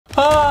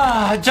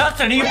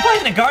Justin, are you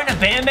playing the Garten of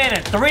Banban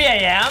at 3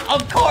 a.m.?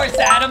 Of course,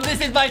 Adam.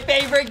 This is my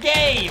favorite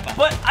game.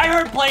 But I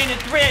heard playing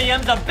at 3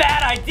 a.m. is a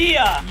bad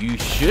idea. You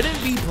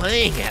shouldn't be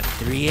playing at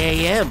 3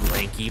 a.m.,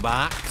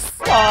 LankyBox.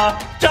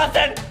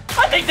 Justin,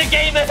 I think the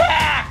game is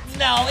hacked.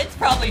 No, it's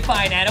probably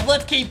fine, Adam.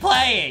 Let's keep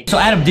playing. So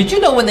Adam, did you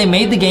know when they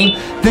made the game,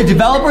 the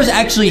developers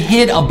actually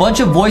hid a bunch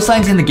of voice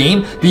lines in the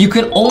game that you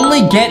can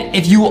only get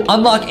if you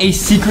unlock a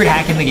secret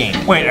hack in the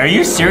game? Wait, are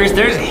you serious?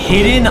 There's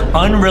hidden,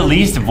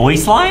 unreleased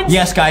voice lines?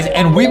 Yes, guys,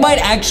 and we might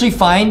actually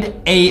find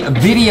a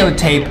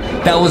videotape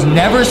that was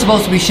never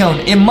supposed to be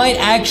shown. It might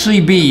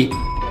actually be,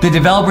 the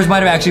developers might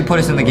have actually put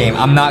us in the game.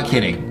 I'm not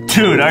kidding.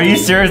 Dude, are you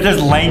serious?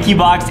 There's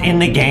LankyBox in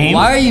the game?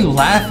 Why are you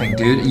laughing,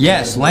 dude?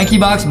 Yes,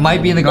 LankyBox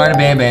might be in the Garten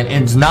of Banban,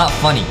 and it's not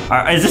funny.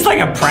 Is this like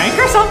a prank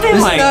or something?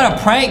 This is not a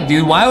prank,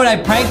 dude. Why would I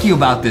prank you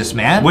about this,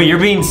 man? Wait, you're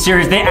being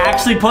serious? They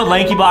actually put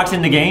LankyBox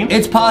in the game?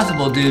 It's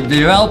possible, dude. The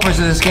developers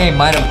of this game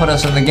might have put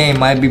us in the game.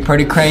 Might be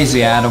pretty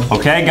crazy, Adam.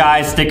 Okay,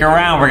 guys, stick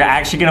around. We're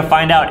actually gonna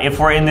find out if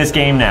we're in this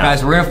game now.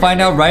 Guys, we're gonna find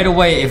out right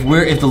away if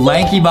the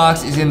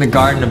LankyBox is in the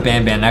Garten of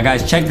Banban. Now,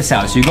 guys, check this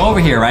out. So you go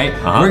over here, right?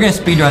 We're gonna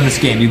speedrun this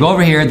game. You go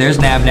over here. There's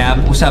Nab.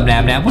 What's up,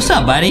 Nab? What's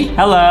up, buddy?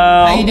 Hello.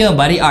 How you doing,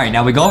 buddy? All right,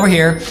 now we go over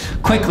here.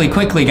 Quickly,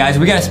 guys.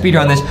 We gotta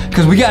speedrun this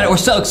because we're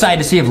so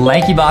excited to see if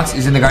LankyBox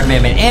is in the Garten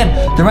of Banban.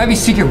 And there might be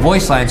secret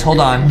voice lines.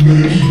 Hold on.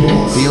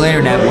 See you later,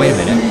 Nab. Wait a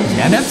minute.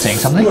 Is Nab saying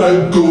something?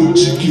 I'm going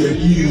to get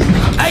you.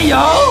 Hey,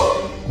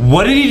 yo!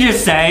 What did he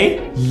just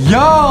say?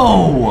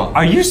 Yo!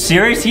 Are you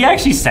serious? He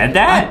actually said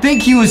that? I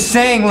think he was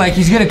saying like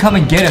he's gonna come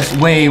and get us.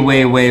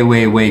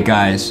 Wait,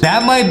 guys.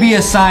 That might be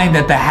a sign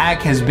that the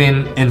hack has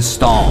been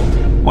installed.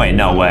 Wait,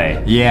 no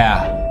way.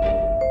 Yeah.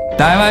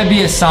 That might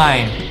be a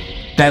sign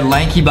that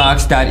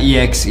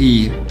LankyBox.exe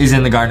is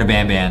in the Garten of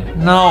Banban.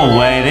 No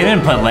way. They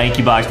didn't put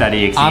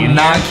LankyBox.exe I'm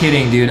not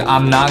kidding, dude.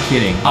 I'm not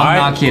kidding. I'm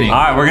not kidding. All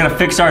right, we're gonna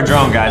fix our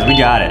drone, guys. We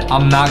got it.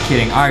 I'm not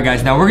kidding. All right,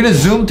 guys. Now we're gonna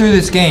zoom through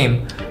this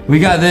game. We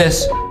got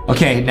this.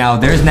 Okay, now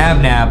there's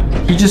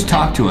Nab. He just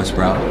talked to us,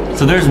 bro.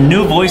 So there's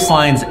new voice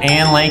lines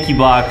and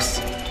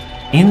LankyBox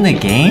in the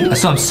game?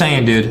 That's what I'm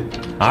saying, dude.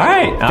 All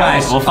right,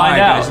 guys. We'll find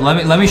out.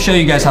 Guys, let me show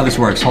you guys how this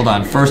works. Hold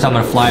on. First, I'm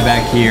gonna fly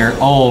back here.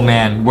 Oh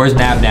man, where's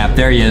Nab?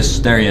 There he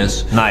is.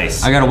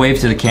 Nice. I gotta wave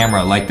to the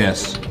camera like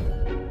this.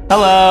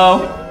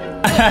 Hello.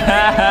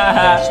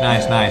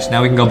 Nice.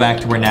 Now we can go back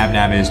to where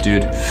Nab is,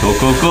 dude.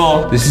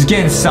 Cool. This is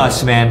getting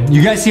sus, man.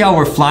 You guys see how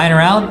we're flying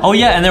around? Oh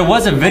yeah, and there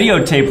was a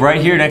videotape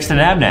right here next to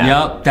Nab.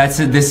 Yup, that's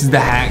it. This is the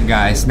hack,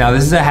 guys. Now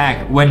this is a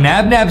hack. When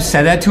Nab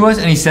said that to us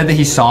and he said that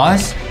he saw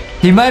us,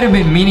 he might have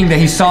been meaning that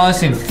he saw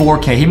us in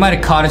 4K. He might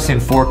have caught us in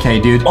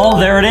 4K, dude. Oh,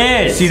 there it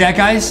is. See that,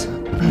 guys?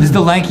 This is the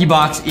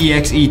LankyBox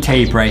EXE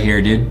tape right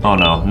here, dude. Oh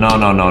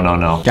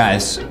no.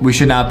 Guys, we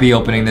should not be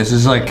opening this.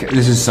 This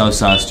is so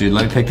sus, dude.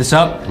 Let me pick this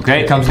up. Okay.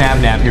 Here comes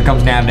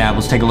Nab.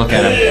 Let's take a look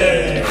at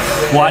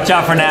him. Watch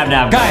out for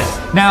Nab.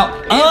 Guys, now,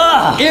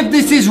 if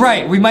this is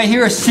right, we might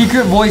hear a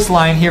secret voice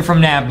line here from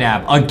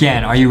Nab.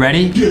 Again, are you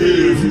ready?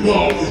 Give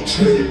my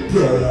tape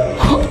back.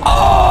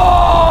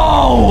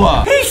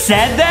 Oh! He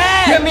said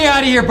that? Get me out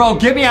of here, bro.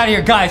 Get me out of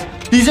here. Guys,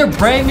 these are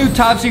brand new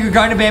top secret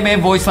Garten of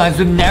Banban voice lines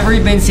we've never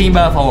been seen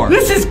before.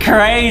 This is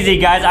crazy,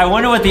 guys. I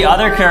wonder what the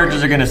other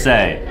characters are gonna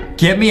say.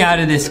 Get me out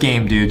of this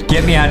game, dude.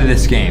 Get me out of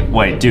this game.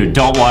 Wait, dude,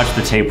 don't watch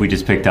the tape we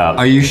just picked up.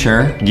 Are you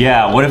sure?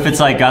 Yeah, what if it's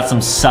like got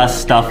some sus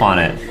stuff on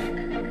it?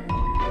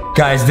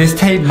 Guys, this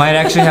tape might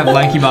actually have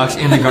LankyBox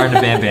in the Garten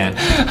of Banban.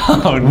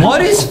 Oh, no.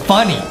 What is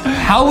funny?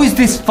 How is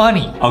this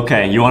funny?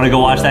 Okay, you wanna go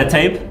watch that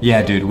tape?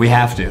 Yeah, dude, we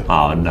have to.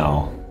 Oh,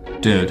 no.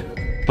 Dude.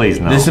 Please,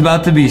 no. This is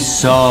about to be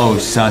so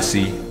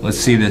sussy. Let's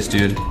see this,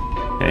 dude.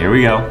 Okay, here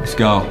we go. Let's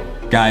go.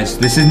 Guys,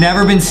 this has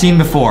never been seen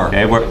before.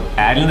 Okay, we're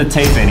adding the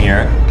tape in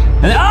here.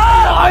 And then,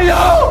 oh,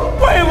 no!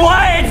 Wait,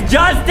 what? It's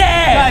Justin!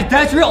 Guys,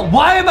 that's real.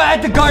 Why am I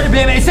at the Garten of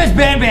Banban? It says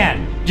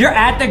Banban. You're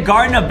at the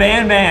Garten of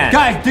Banban.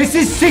 Guys, this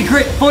is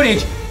secret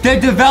footage. The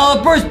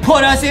developers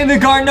put us in the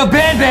Garten of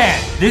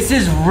Banban. This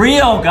is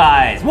real,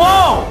 guys.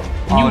 Whoa!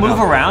 Can you move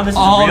around? This is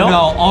real?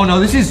 Oh no,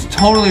 this is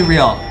totally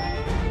real.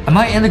 Am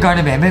I in the Garten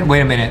of Banban?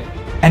 Wait a minute.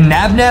 And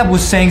Nab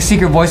was saying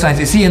secret voice lines.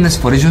 Is he in this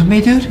footage with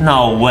me, dude?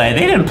 No way.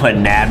 They didn't put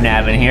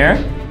Nab in here.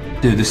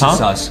 Dude, this is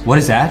sus. What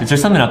is that? Is there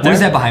something up there? What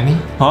is that behind me?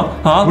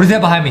 Huh? What is that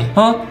behind me?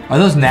 Huh? Are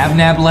those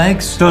Nab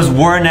legs? Those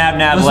were Nab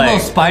those legs.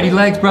 Those little Spidey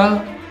legs,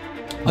 bro?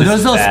 Are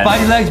those little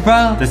Spidey legs,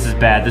 bro? This is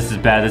bad. This is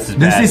bad. This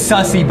is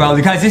sussy, bro.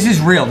 Guys, this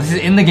is real. This is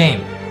in the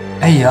game.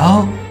 Hey,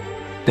 yo.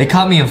 They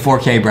caught me in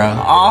 4K,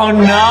 bro. Oh,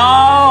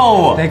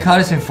 no. They caught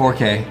us in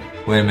 4K.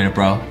 Wait a minute,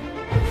 bro.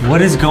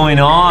 What is going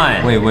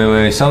on?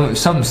 Wait.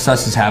 Something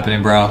sus is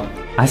happening, bro.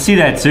 I see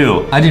that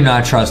too. I do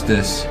not trust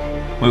this.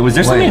 Wait, was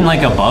there something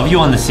like above you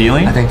on the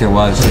ceiling? I think there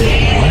was. What?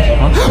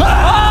 Huh?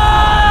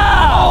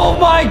 Ah! Oh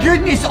my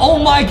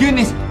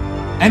goodness.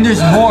 And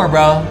there's more,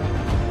 bro.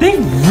 They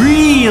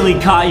really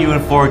caught you in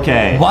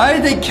 4K. Why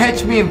did they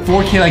catch me in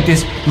 4K like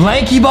this?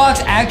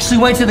 LankyBox actually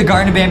went to the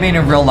Garten of Banban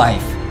in real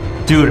life.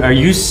 Dude, are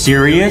you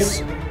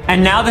serious?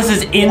 And now this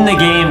is in the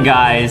game,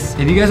 guys.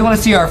 If you guys want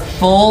to see our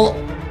full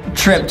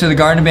trip to the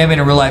Garten of Banban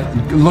in real life.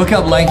 Look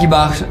up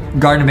LankyBox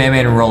Garten of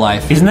Banban in real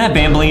life. Isn't that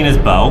Bambolina's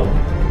bow?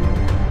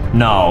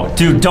 No.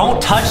 Dude,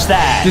 don't touch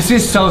that. This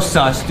is so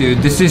sus, dude.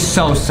 This is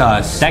so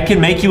sus. That can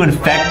make you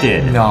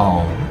infected.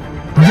 No.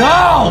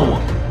 No!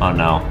 Oh,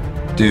 no.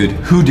 Dude,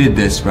 who did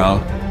this, bro?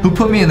 Who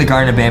put me in the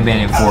Garten of Banban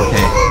in 4K?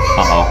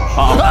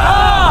 Uh-oh.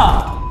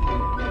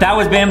 Ah! That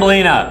was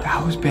Bambolina.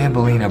 That was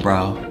Bambolina,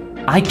 bro.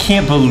 I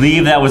can't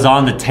believe that was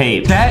on the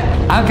tape. That,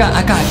 I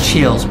got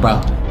chills,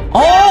 bro.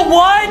 Oh,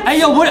 what? Hey,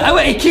 yo, what?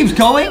 It keeps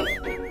going?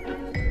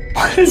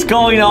 What is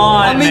going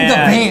on, I'm in the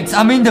vents.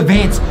 I'm in the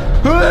vents.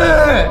 Ew.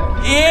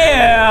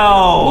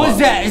 What is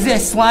that? Is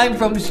that slime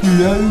from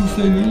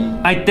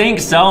Slow? I think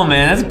so,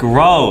 man. That's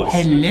gross.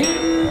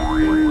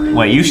 Hello?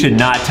 Wait, you should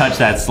not touch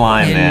that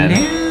slime, man.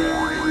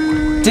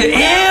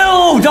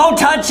 Ew! Don't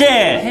touch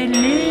it!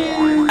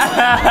 Hello?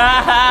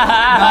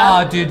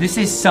 Oh, dude, this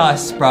is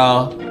sus,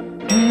 bro.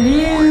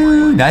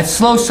 Hello? That's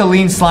Slow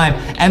Celine slime.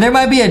 And there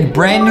might be a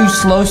brand new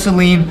Slow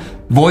Celine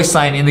voice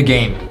line in the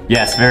game.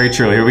 Yes, very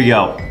true. Here we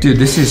go. Dude,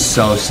 this is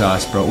so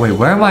sus, bro. Wait,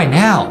 where am I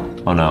now?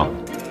 Oh, no.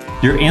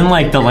 You're in,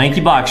 like, the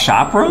LankyBox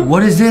shop room?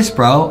 What is this,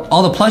 bro?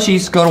 All the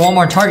plushies. Go to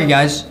Walmart and Target,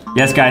 guys.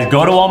 Yes, guys.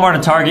 Go to Walmart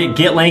and Target.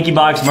 Get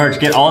LankyBox merch.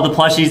 Get all the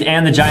plushies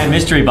and the giant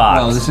mystery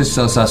box. Oh, this is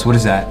so sus. What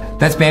is that?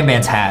 That's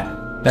Banban's hat.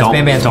 That's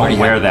Banban's party Don't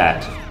wear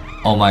hat. that.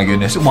 Oh my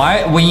goodness.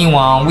 Why? We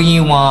want. The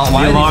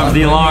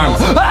alarms.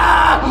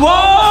 Ah!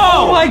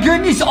 Whoa! Oh my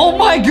goodness. Oh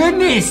my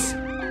goodness.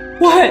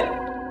 What?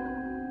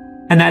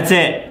 And that's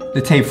it.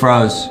 The tape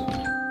froze.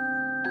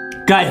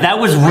 Guys, that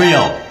was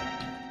real.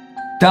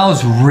 That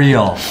was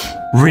real.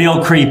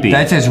 Real creepy.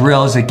 That's as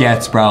real as it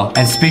gets, bro.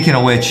 And speaking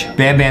of which,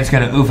 Banban's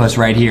gonna oof us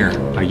right here.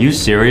 Are you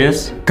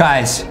serious?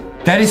 Guys,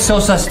 that is so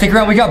sus. Stick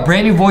around. We got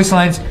brand new voice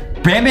lines.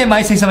 Banban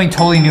might say something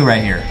totally new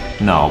right here.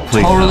 No,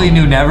 please. Totally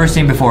new, never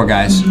seen before,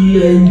 guys.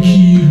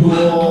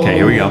 LankyBox. Okay,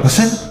 here we go.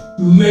 Listen.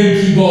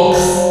 LankyBox,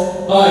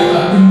 I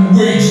have been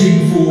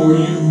waiting for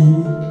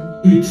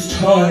you. It's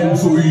time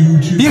for you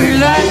to You hear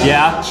that?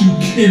 Yeah? to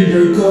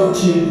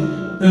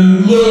kindergarten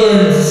and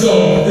learn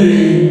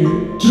something.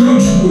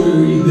 Don't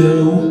worry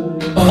though.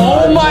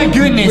 Oh my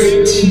goodness.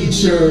 Great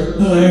teacher.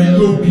 I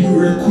hope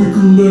you're a quick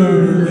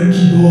learner,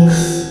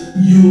 LankyBox.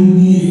 You'll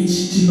need it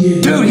to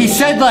get. Dude, he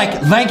said like,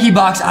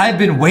 LankyBox, I've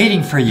been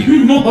waiting for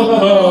you.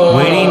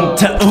 Waiting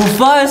to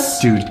oof us?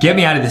 Dude, get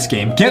me out of this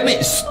game. Get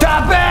me,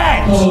 stop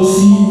it! I'll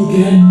see you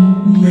again,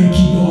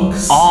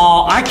 LankyBox.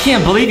 Oh, I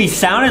can't believe he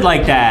sounded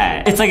like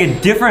that. It's like a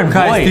different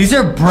Guys, voice. these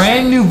are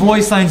brand new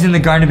voice lines in the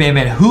Garten of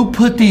Banban. Who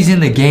put these in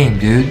the game,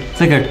 dude?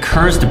 It's like a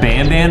cursed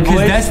Banban voice.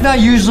 Because that's not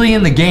usually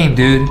in the game,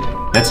 dude.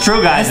 That's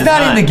true, guys. That's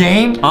not in the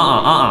game.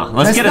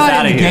 Let's That's get us not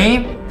out in of the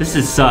here. game. This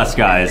is sus,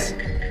 guys.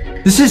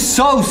 This is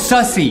so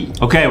sussy.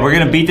 Okay, we're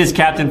gonna beat this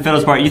Captain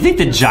Fiddles part. You think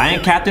the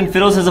giant Captain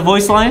Fiddles has a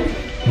voice line?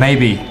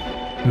 Maybe.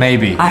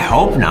 Maybe. I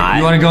hope not.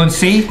 You want to go and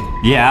see?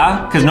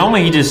 Yeah, because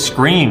normally he just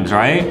screams,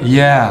 right?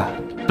 Yeah.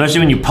 Especially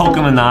when you poke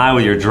him in the eye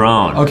with your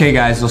drone. Okay,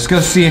 guys, let's go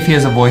see if he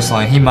has a voice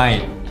line. He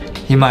might.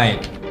 He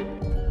might.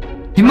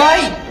 He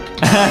might!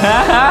 It's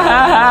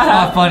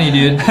not funny,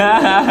 dude. He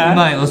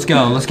might. Let's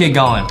go. Let's get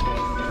going.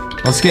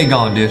 Let's get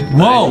going, dude.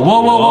 Whoa,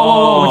 whoa, whoa, whoa,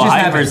 whoa. What just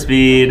happened?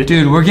 Hyperspeed.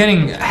 Dude, we're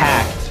getting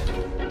hacked.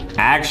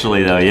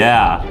 Actually, though,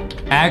 yeah.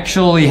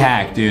 Actually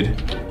hacked, dude.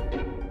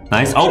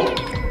 Nice. Oh,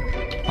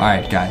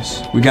 Alright,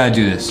 guys. We gotta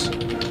do this.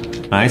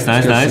 nice,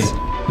 nice, Go nice. see.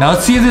 Now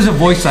let's see if there's a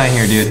voice line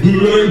here, dude.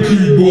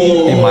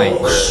 LankyBox. It might.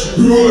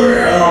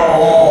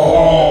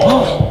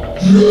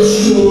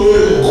 Just a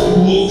little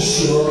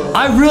closer.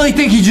 I really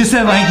think he just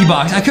said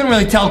LankyBox. I couldn't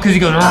really tell because he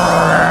goes.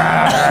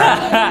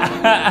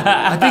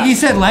 I think he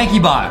said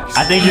LankyBox.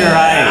 I think you're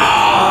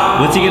right.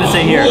 What's he gonna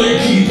say here?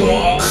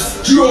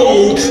 LankyBox,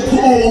 don't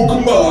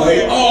poke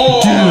my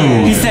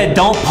eye. He said,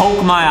 "Don't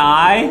poke my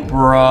eye,"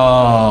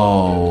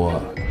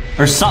 Bro.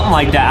 or something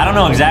like that. I don't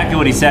know exactly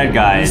what he said,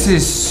 guys.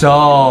 This is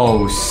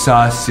so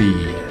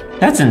sussy.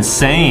 That's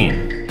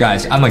insane.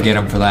 Guys, I'm gonna get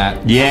him for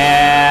that.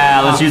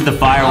 Yeah, let's use the I'm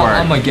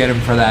firework. gonna get him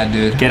for that,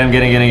 dude. Get him,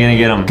 get him, get him, get him,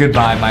 get him.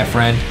 Goodbye, my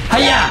friend.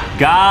 Hiya!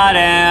 Got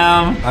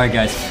him. Alright,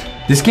 guys.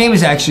 This game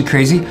is actually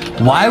crazy.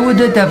 Why would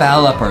the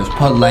developers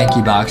put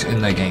LankyBox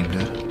in the game,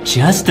 dude?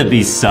 Just to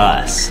be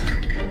sus.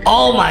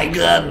 Oh my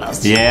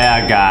goodness.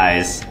 Yeah,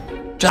 guys.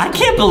 I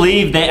can't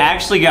believe they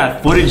actually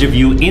got footage of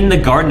you in the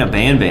Garten of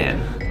Banban.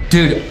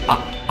 Dude,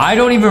 I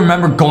don't even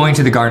remember going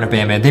to the Garten of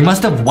Banban. They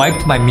must have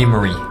wiped my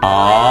memory.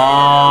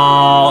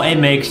 Oh, it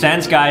makes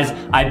sense, guys.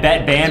 I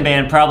bet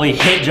Banban probably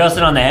hit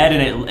Justin on the head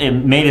and it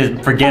made him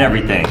forget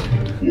everything.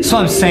 So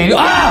I'm saying,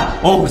 ah!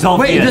 Oh, Zolfius.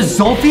 Wait, does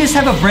Zolfius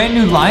have a brand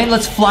new line?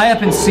 Let's fly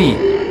up and see.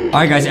 All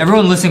right, guys,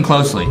 everyone listen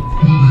closely.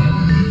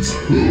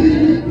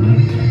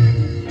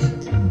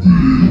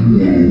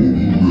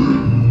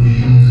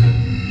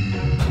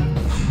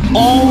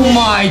 Oh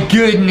my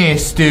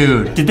goodness,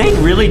 dude. Did they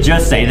really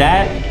just say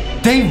that?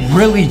 They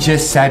really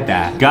just said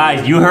that.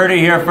 Guys, you heard it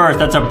here first.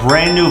 That's a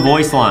brand new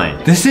voice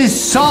line. This is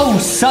so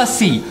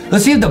sussy.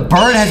 Let's see if the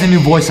bird has a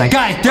new voice line.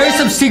 Guys, there's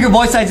some secret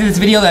voice lines in this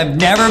video that have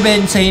never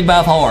been seen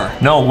before.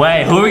 No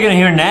way. Who are we gonna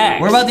hear next?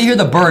 We're about to hear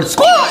the bird.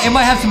 Squawk! It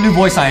might have some new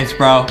voice lines,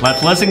 bro.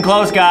 Let's listen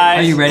close, guys.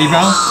 Are you ready,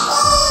 bro?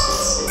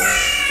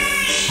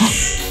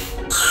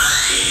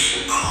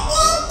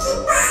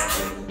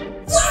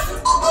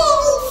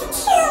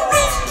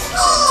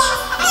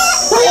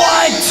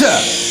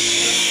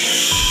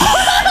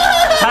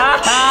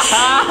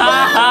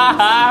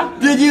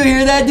 Did you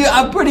hear that, dude?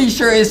 I'm pretty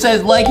sure it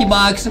says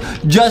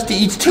LankyBox just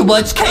eats too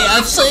much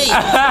KFC.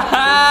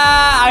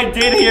 I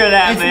did hear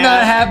that, man. It's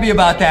not happy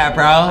about that,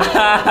 bro.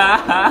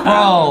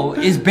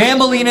 Bro, is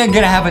Bambolina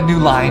gonna have a new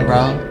line,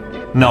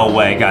 bro? No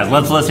way, guys.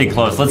 Let's listen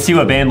close. Let's see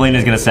what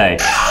Bambolina's gonna say.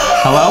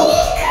 Hello?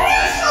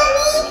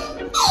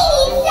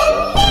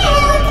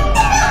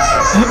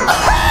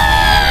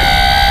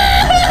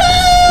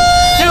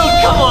 Dude,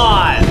 come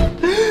on!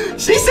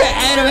 She said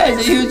Adam has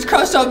a huge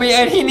crush on me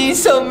and he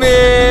needs some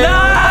milk.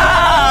 No!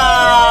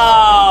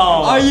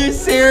 Are you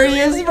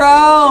serious,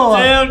 bro?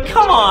 Dude,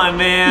 come on,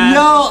 man.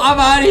 Yo, I'm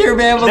out of here,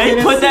 man.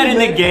 They put that in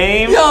the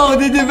game? Yo,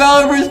 the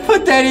developers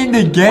put that in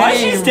the game. Why is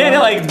she standing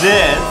like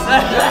this?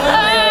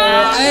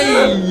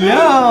 Hey, yo.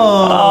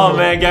 Oh,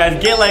 man, guys.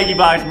 Get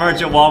LankyBox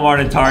merch at Walmart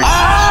and Target.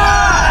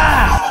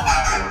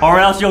 Ah! Or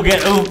else you'll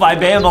get oofed by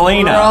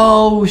Bambolina.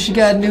 Bro, she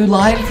got a new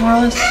line for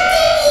us?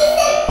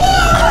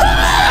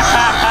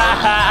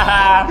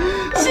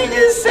 She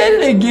just said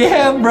it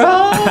again,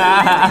 bro.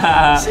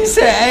 She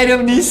said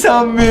Adam needs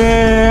some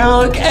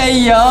milk. Hey,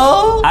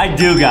 yo. I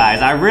do,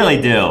 guys. I really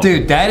do.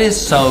 Dude, that is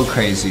so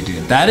crazy,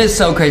 dude. That is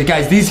so crazy.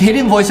 Guys, these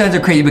hidden voice lines are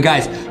crazy, but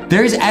guys,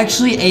 there's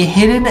actually a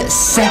hidden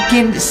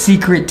second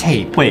secret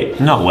tape. Wait,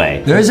 no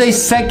way. There's a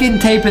second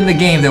tape in the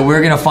game that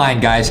we're gonna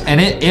find, guys, and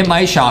it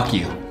might shock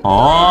you.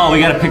 Oh, we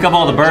gotta pick up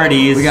all the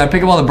birdies. We gotta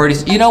pick up all the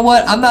birdies. You know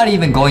what? I'm not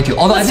even going to.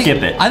 Although Let's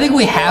skip it. I think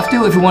we have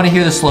to if we want to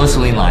hear the slow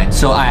Celine line.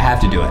 So I have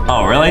to do it.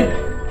 Oh, really?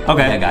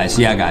 Okay.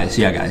 Yeah,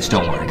 guys.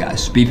 Don't worry,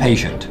 guys. Be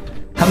patient.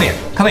 Come here.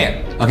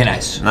 Okay,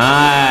 nice.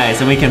 Nice,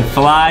 and we can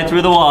fly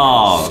through the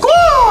walls.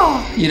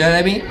 Squaw! You know what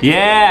I mean?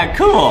 Yeah,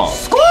 cool.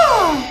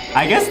 Squaw!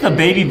 I guess the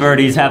baby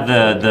birdies have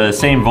the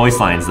same voice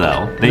lines,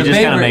 though. They just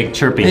kind of make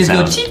chirping they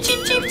sounds. Go cheep,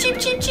 cheep, cheep, cheep,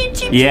 cheep, cheep,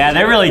 cheep. Yeah,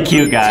 they're really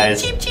cute,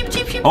 guys. Cheep, cheep,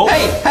 cheep, cheep. Oh.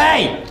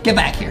 Hey! Get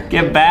back here.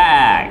 Get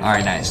back. All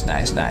right, nice.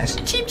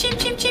 Cheep, cheep,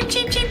 cheep, cheep,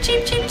 cheep, cheep,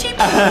 cheep, cheep, cheep. You know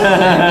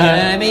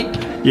what I mean?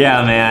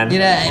 Yeah, man. You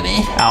know what I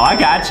mean? Oh, I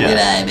gotcha. You know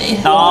what I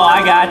mean? Oh,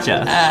 I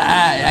gotcha.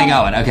 I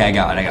got one. Okay, I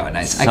got one.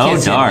 Nice. So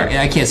dark.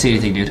 I can't see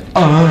anything, dude.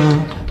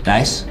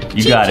 Nice.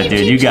 You got it,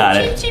 dude. You got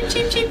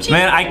it.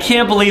 Man, I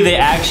can't believe they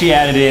actually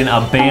added in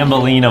a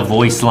Bambolina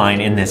voice line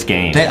in this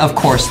game. Of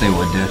course they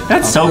would, dude.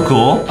 That's so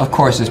cool. Of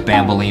course it's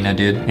Bambolina,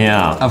 dude.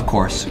 Yeah. Of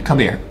course. Come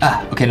here.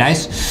 Okay,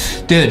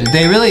 nice. Dude,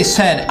 they really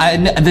said,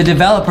 the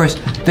developers,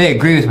 they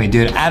agree with me,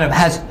 dude. Adam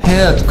has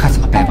huge crush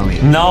on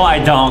Bambolina. No, I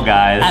don't,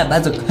 guys. Adam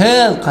has a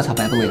huge crush on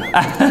Bambolina.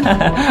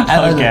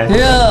 Adam Okay. has a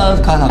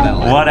huge crush on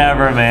Bambolina.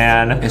 Whatever,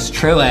 man. It's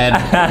true, Ed.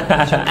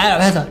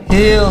 Adam has a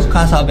huge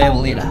crush on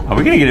Bambolina. Are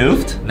we gonna get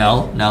oofed?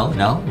 No.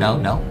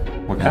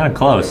 We're kind of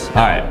close. All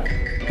right.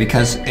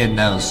 Because it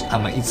knows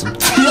I'm gonna eat some.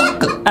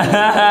 All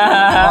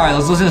right,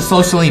 let's listen to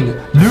Slow Celine.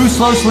 New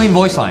Slow Celine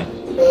voice line.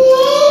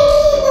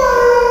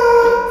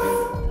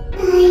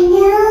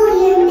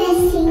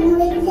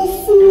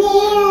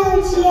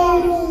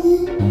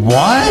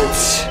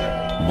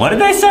 What? What did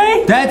they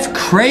say? That's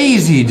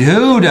crazy,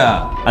 dude.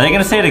 Are they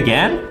gonna say it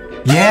again?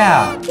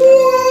 Yeah.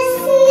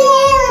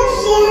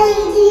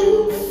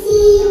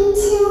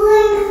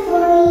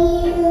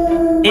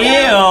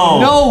 Ew.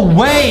 No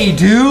way,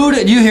 dude.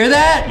 Did you hear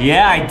that?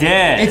 Yeah, I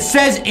did. It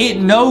says it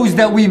knows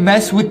that we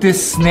mess with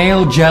this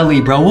snail jelly,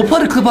 bro. We'll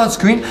put a clip on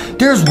screen.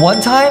 There's one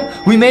time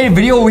we made a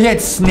video where we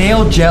had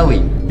snail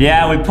jelly.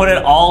 Yeah, we put it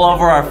all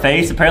over our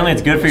face. Apparently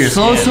it's good for your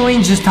Slow skin.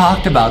 Celine just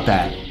talked about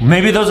that.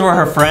 Maybe those were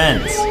her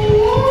friends.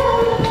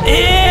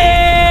 Ew!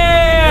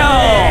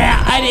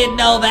 I didn't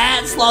know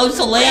that, Slow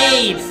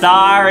Celine.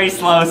 Sorry,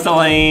 Slow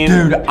Celine.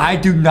 Dude, I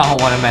do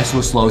not want to mess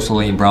with Slow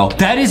Celine, bro.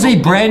 That is a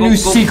brand new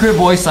secret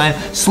voice line.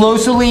 Slow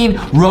Celine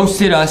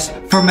roasted us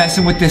for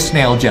messing with this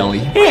snail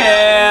jelly.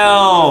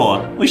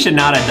 Ew! We should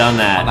not have done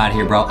that. I'm out of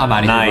here, bro. I'm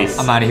out of here. Nice.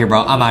 I'm out of here,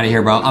 bro. I'm out of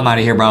here, bro. I'm out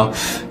of here, bro.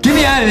 Get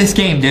me out of this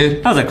game,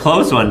 dude. That was a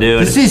close one,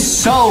 dude. This is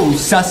so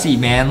sussy,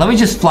 man. Let me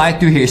just fly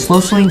through here. Slow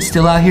Celine's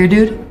still out here,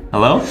 dude?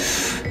 Hello?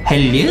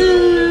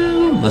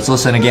 Hello. Let's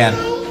listen again.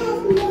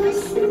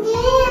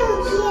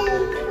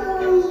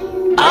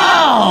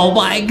 Oh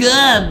my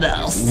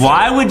goodness.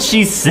 Why would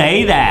she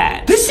say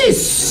that? This is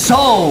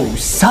so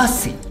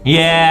sussy.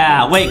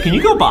 Yeah, wait, can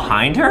you go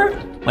behind her?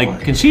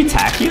 Like, can she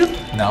attack you?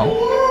 No.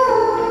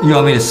 You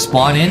want me to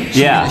spawn in?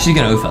 Yeah. She's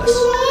gonna oof us.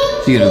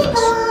 She's gonna oof us.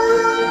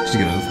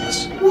 She's gonna oof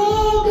us.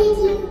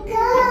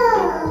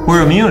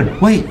 We're immune.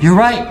 Wait, you're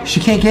right. She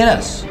can't get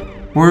us.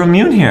 We're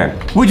immune here.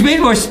 Which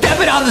means we're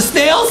stepping on the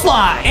snail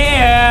slide. Ew!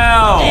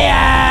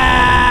 Yeah.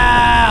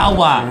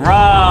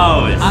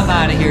 Gross. I'm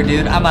out of here,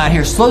 dude. I'm out of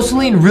here. Slow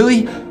Celine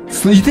really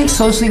So you think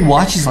Slow Celine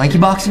watches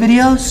LankyBox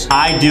videos?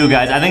 I do,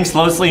 guys. I think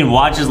Slow Celine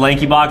watches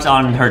LankyBox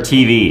on her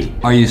TV.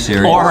 Are you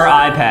serious? Or her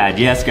iPad.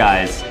 Yes,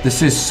 guys.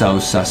 This is so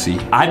sussy.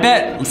 I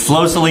bet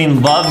Slow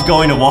Celine loves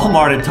going to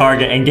Walmart and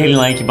Target and getting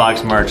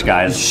LankyBox merch,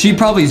 guys. She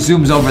probably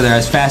zooms over there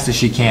as fast as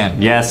she can.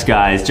 Yes,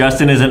 guys.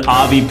 Justin is an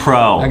obby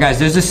pro. Now, guys,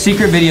 there's a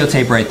secret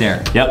videotape right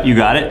there. Yep, you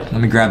got it.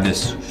 Let me grab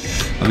this.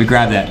 Let me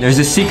grab that. There's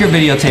a secret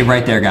videotape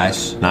right there,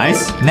 guys.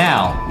 Nice.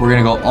 Now, we're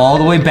gonna go all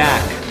the way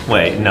back.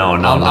 Wait, no.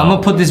 I'm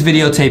gonna put this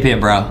videotape in,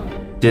 bro.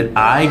 Did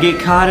I get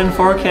caught in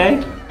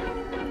 4K?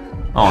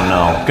 Oh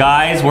no.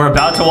 Guys, we're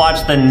about to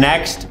watch the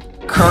next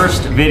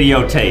cursed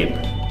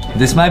videotape.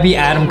 This might be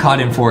Adam caught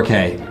in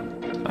 4K.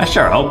 I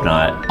sure hope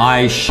not.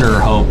 I sure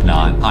hope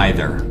not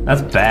either.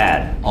 That's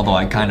bad. Although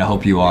I kind of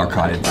hope you are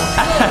caught in 4K.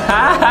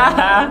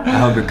 I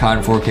hope you're caught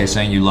in 4K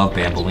saying you love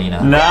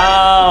Bambolina. No.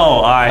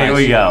 All right, here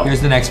we go. Here's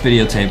the next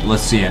videotape.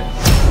 Let's see it.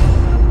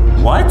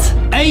 What?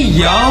 Hey,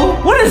 yo.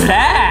 What is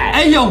that?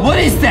 Hey, yo, what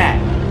is that?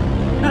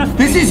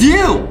 This is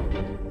you.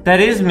 That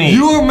is me.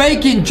 You were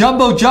making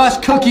Jumbo Josh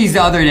cookies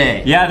the other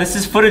day. Yeah, this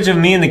is footage of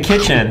me in the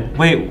kitchen.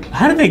 Wait,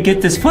 how did they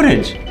get this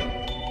footage?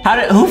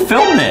 Who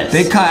filmed this?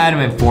 They caught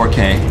Adam in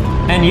 4K.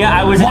 And yeah,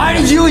 I was. Why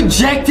did you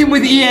inject him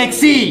with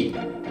EXE?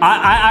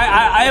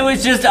 It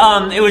was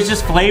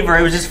just flavor.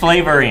 It was just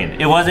flavoring.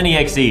 It wasn't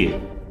EXE.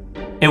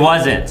 It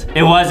wasn't.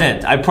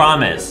 I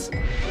promise.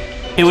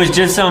 It was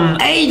just some.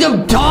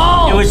 Adam,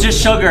 dog. It was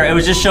just sugar. It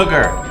was just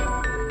sugar.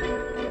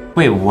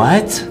 Wait,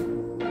 what?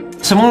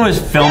 Someone was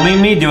filming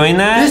me doing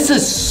that? This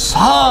is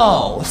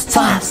so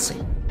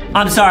sassy.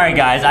 I'm sorry,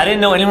 guys. I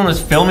didn't know anyone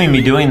was filming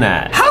me doing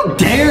that. How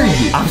dare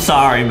you? I'm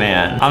sorry,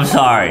 man. I'm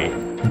sorry.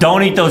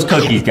 Don't eat those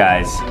cookies,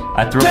 guys.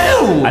 I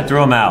threw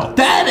them out.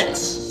 That is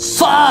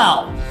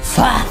so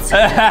sassy.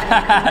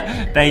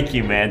 Thank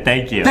you, man.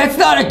 Thank you. That's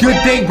not a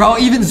good thing, bro.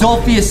 Even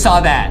Zolphia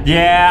saw that.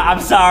 Yeah, I'm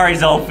sorry,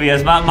 Zolphia.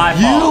 It's not my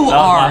fault. You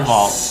are my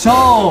fault.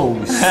 so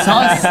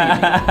sussy.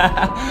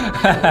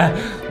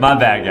 My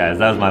bad, guys.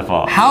 That was my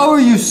fault. How are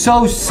you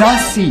so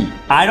sussy?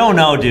 I don't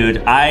know,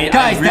 dude. Guys,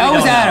 really that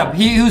was Adam.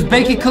 He was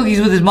baking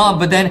cookies with his mom,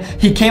 but then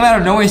he came out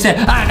of nowhere and said,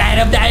 I'm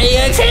Adam that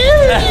EXE.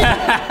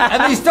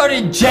 And then he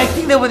started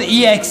injecting them with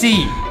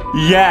EXE.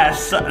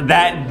 Yes,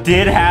 that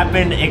did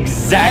happen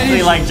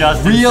exactly like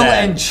Justin real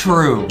said. and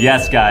true.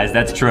 Yes, guys,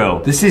 that's true.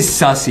 This is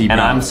sussy, bro.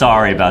 And I'm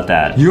sorry about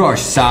that. You are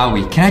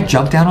sawi. Can I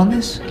jump down on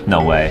this?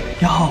 No way.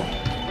 Yo.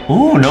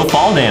 Ooh, no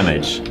fall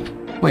damage.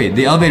 Wait,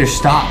 the elevator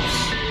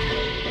stops.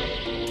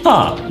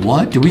 Huh.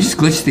 What? Did we just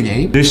glitch the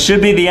game? This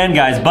should be the end,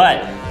 guys,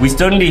 but we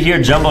still need to hear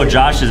Jumbo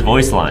Josh's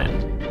voice line.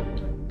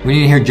 We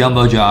need to hear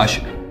Jumbo Josh.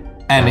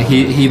 And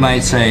he might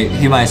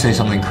say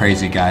something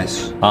crazy,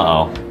 guys.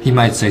 Uh-oh. He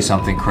might say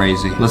something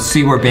crazy. Let's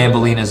see where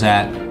Bambolina's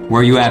at.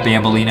 Where you at,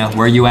 Bambolina?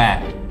 Where you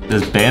at?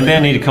 Does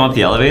Banban need to come up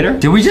the elevator?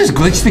 Did we just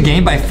glitch the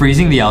game by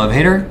freezing the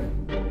elevator?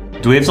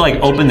 Do we have to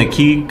like open the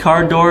key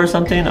card door or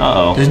something?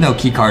 Uh-oh. There's no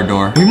key card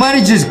door. We might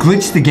have just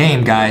glitched the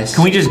game, guys.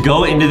 Can we just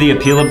go into the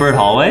Appeal-a-Bird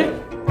hallway?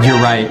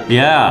 You're right.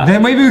 Yeah.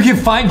 Then maybe we can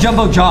find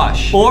Jumbo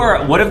Josh. Or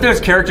what if there's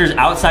characters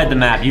outside the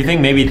map? You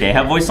think maybe they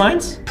have voice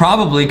lines?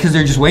 Probably, because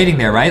they're just waiting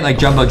there, right? Like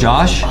Jumbo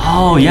Josh.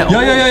 Oh, yeah.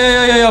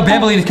 Yo,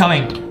 Bambolina's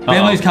coming.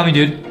 Bambolina's coming,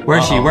 dude. Where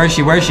is she? Where is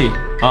she? Where is she?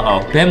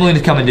 Uh-oh.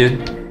 Bambolina's coming,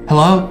 dude.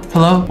 Hello?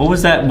 Hello? What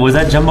was that? Was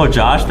that Jumbo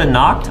Josh that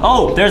knocked?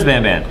 Oh, there's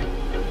Banban.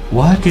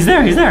 What? He's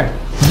there. He's there.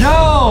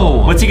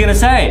 Yo! What's he gonna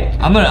say?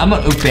 I'm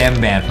gonna oop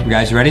Banban. You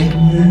guys ready?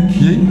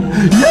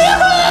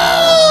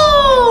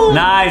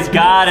 Nice,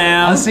 got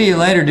him. I'll see you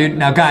later, dude.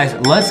 Now, guys,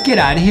 let's get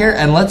out of here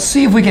and let's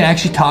see if we can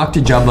actually talk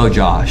to Jumbo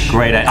Josh.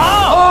 Great idea.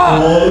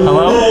 Oh!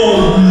 Hello?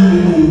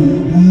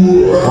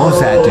 What was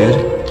that,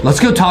 dude?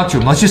 Let's go talk to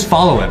him. Let's just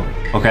follow him.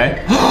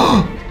 Okay.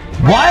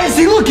 Why is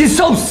he looking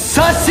so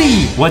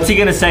sussy? What's he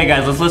gonna say,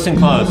 guys? Let's listen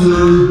close.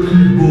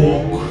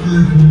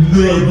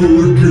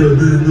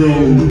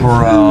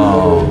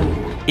 Bro.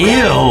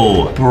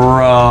 Ew.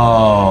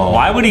 Bro.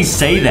 Why would he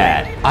say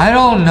that? I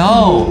don't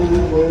know.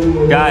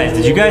 Guys,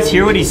 did you guys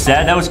hear what he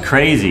said? That was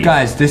crazy.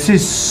 Guys, this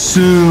is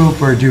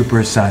super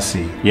duper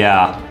sussy.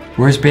 Yeah.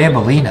 Where's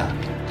Bambolina?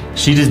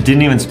 She just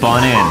didn't even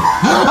spawn in.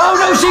 Oh,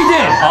 no, she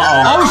did.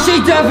 Uh-oh. Oh,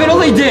 she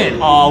definitely did.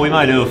 Oh, we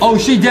might have. Oh,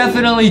 she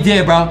definitely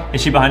did, bro.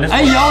 Is she behind us?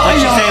 Hey, yo,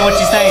 What's she saying? What's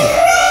she saying?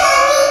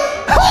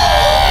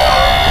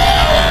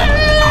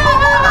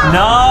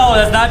 No,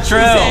 that's not true.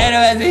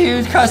 Adam has a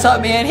huge crush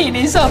on me and he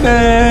needs some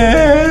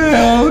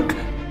milk.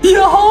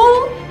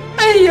 Yo,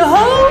 hey,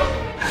 yo.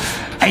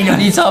 I don't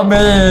need some milk.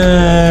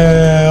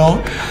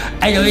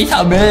 I don't need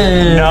some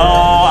milk. No,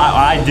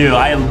 I do.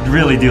 I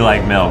really do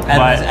like milk.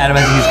 Adam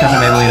has a huge crush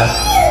on Bambolina.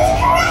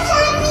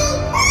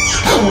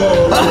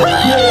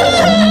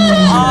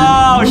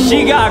 Oh,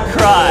 she got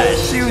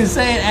crushed. She was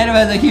saying Adam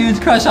has a huge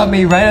crush on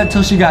me right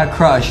until she got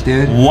crushed,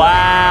 dude.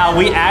 Wow,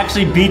 we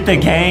actually beat the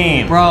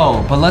game.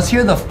 Bro, but let's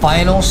hear the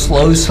final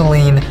Slow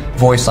Celine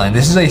voice line.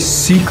 This is a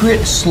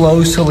secret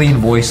Slow Celine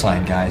voice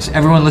line, guys.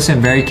 Everyone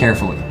listen very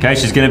carefully. Okay,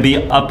 she's gonna be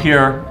up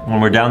here when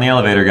we're down the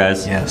elevator,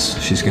 guys. Yes,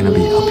 she's gonna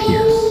be up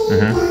here.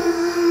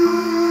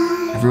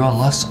 Everyone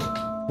listen.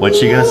 What's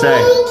she gonna say?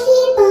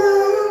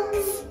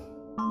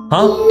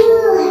 Huh?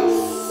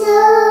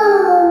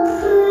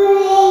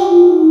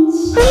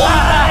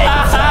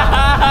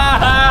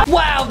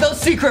 Wow, those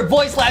secret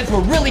voice lines were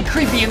really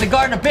creepy in the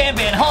Garten of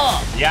Banban,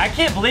 huh? Yeah, I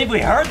can't believe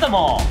we heard them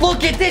all.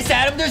 Look at this,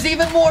 Adam. There's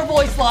even more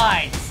voice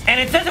lines. And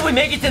it says if we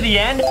make it to the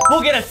end,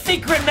 we'll get a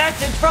secret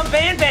message from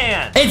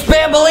Banban. It's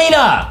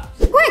Bambolina.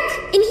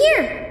 Quick, in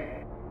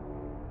here!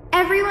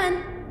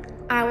 Everyone,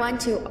 I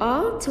want you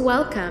all to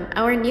welcome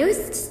our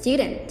newest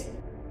student.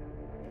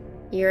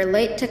 You're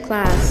late to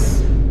class.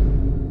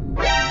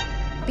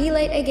 Be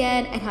late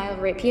again and I'll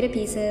rip you to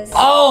pieces.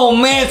 Oh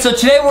man, so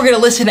today we're gonna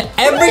listen to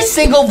every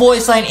single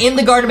voice line in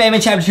the Garten of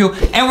Banban Chapter 2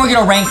 and we're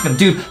gonna rank them.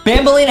 Dude,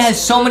 Bambolina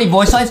has so many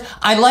voice lines.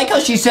 I like how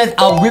she says,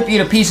 I'll rip you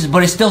to pieces,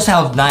 but it still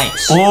sounds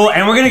nice. Oh,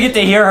 and we're gonna get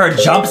to hear her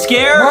jump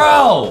scare?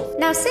 Bro!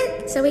 Now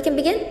sit so we can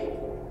begin.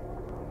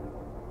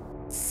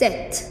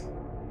 Sit.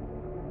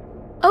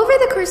 Over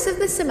the course of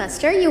the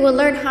semester, you will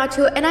learn how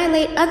to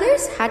annihilate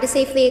others, how to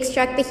safely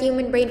extract the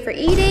human brain for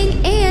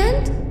eating,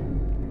 and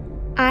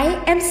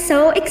I am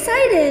so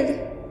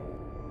excited!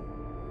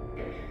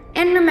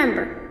 And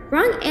remember,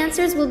 wrong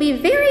answers will be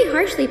very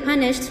harshly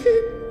punished.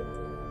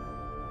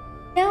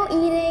 No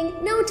eating,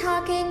 no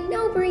talking,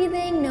 no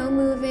breathing, no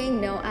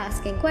moving, no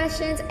asking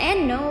questions,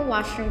 and no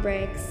washroom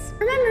breaks.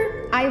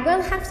 Remember, I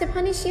will have to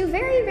punish you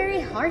very,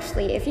 very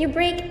harshly if you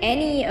break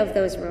any of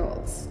those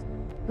rules.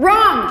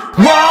 Wrong!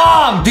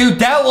 Wrong! Dude,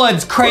 that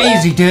one's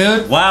crazy,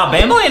 dude. Wow,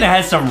 Bambolina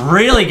has some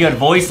really good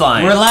voice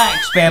lines.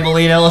 Relax,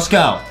 Bambolina, let's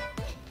go.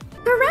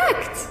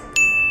 Correct!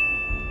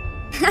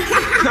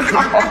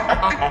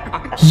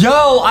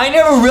 Yo, I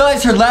never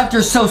realized her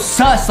laughter's so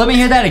sus. Let me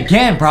hear that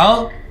again,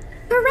 bro.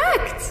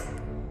 Correct!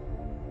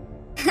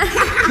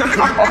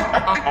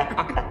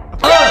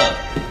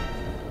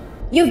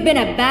 You've been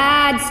a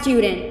bad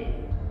student.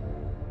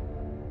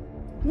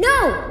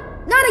 No,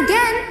 not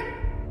again.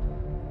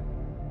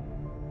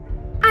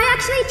 I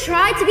actually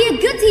tried to be a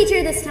good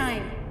teacher this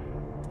time.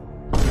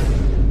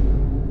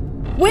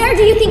 Where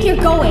do you think you're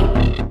going?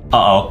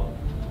 Uh-oh.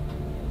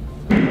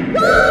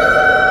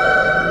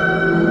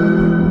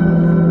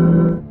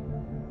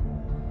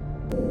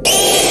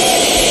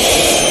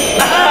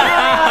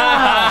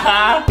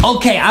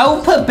 Okay, I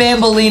will put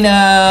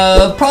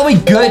Bambolina probably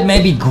good,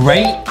 maybe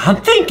great. I'm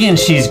thinking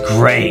she's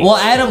great. Well,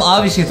 Adam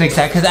obviously thinks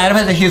that because Adam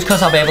has a huge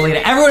cuss out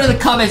Bambolina. Everyone in the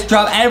comments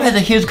drop Adam has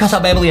a huge cuss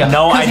out Bambolina.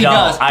 No, I he don't.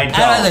 Does. I don't.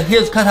 Adam has a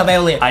huge cuss out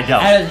Bambolina. I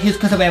don't. Adam has a huge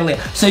cuss out Bambolina.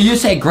 So you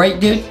say great,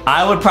 dude?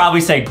 I would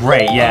probably say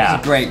great, yeah.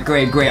 Great,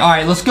 great, great. All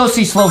right, let's go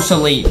see Slow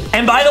Celine.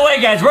 And by the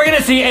way, guys, we're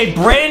gonna see a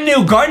brand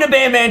new Garten of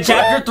Banban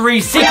Chapter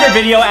 3 secret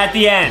video at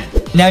the end.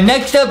 Now,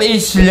 next up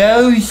is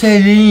Slow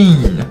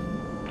Celine.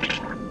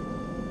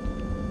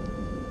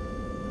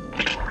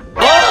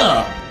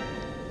 Hello?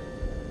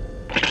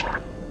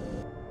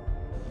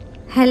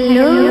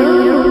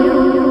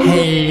 Hello?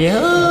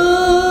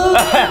 Hello?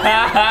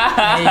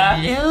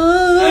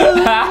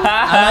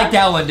 I like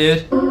that one,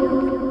 dude.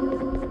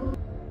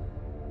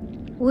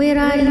 Where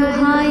are you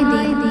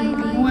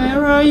hiding?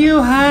 Where are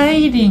you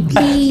hiding?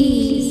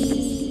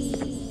 Please.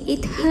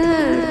 It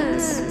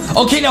hurts.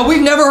 Okay, now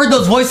we've never heard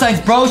those voice lines,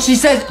 bro. She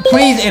says,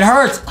 please, it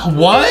hurts.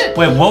 What?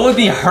 Wait, what would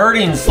be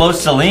hurting Slow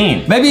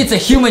Celine? Maybe it's a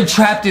human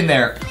trapped in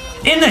there.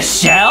 In the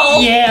shell?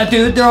 Yeah,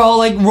 dude, they're all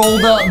like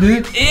rolled up,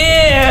 dude. Ew!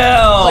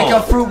 Like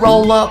a fruit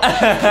roll up.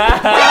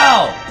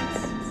 Wow!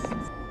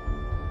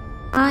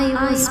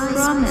 I was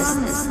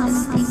promised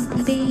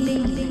something big.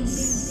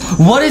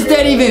 What does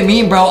that even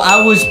mean, bro?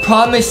 I was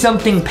promised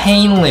something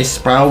painless,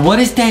 bro. What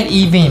does that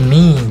even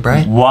mean,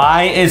 bro?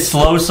 Why is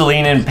Slow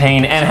Celine in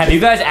pain? And have you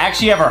guys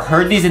actually ever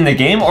heard these in the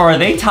game, or are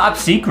they top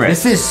secret?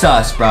 This is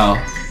sus, bro.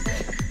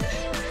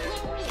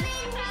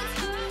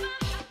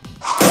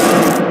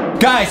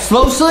 Guys,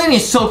 Slow Celine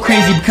is so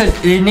crazy because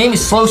their name is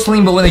Slow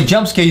Celine, but when they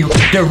jump scare you,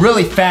 they're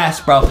really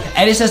fast, bro.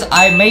 And it says,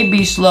 I may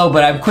be slow,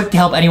 but I'm quick to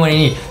help anyone in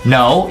need.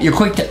 No, you're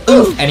quick to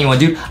oof anyone,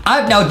 dude.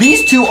 Now,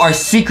 these two are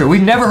secret.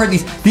 We've never heard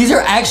these. These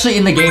are actually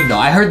in the game, though.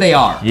 I heard they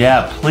are.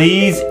 Yeah,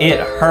 please, it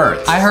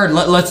hurts. I heard,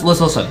 let's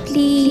listen.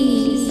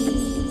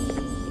 Please.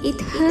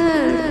 It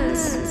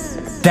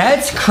hurts.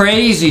 That's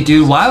crazy,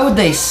 dude. Why would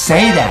they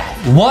say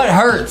that? What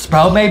hurts,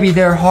 bro? Maybe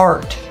their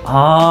heart.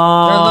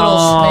 Oh. Their little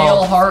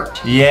snail heart.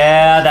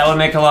 Yeah, that would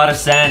make a lot of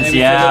sense, Maybe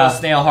their yeah. little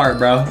snail heart,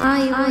 bro.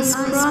 I was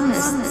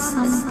promised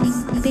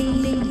something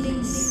big.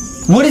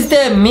 What does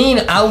that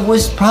mean? I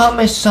was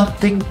promised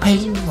something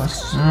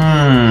painless.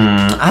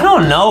 I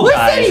don't know, What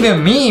does guys. that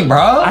even mean,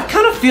 bro? I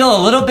kind of feel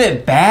a little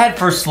bit bad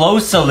for Slow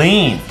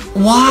Celine.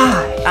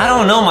 Why? I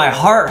don't know, my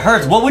heart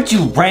hurts. What would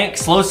you rank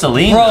Slow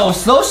Celine? Bro,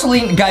 Slow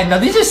Celine, guys, now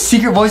these are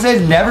secret voices that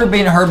have never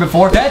been heard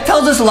before. That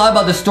tells us a lot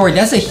about the story.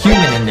 That's a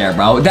human in there,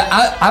 bro.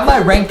 I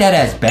might rank that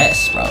as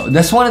best, bro.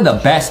 That's one of the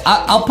best.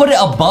 I'll put it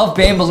above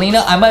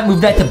Bambolina. I might move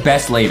that to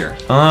best later.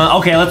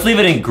 Okay, let's leave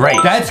it in great.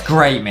 That's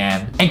great,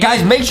 man. And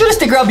guys, make sure to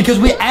stick around because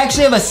we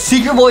actually have a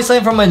secret voice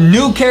line from a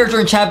new character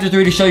in Chapter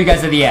 3 to show you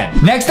guys at the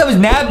end. Next up is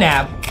Nab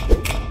Nab.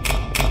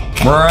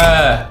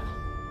 Bruh.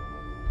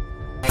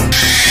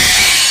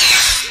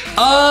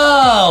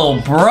 Oh,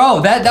 Whoa,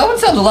 bro, that one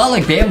sounds a lot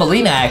like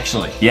Bambolina,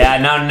 actually. Yeah,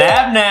 now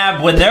Nab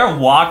Nab, when they're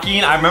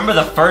walking, I remember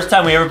the first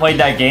time we ever played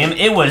that game,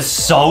 it was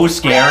so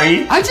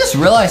scary. I just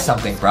realized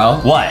something, bro.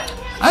 What?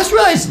 I just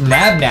realized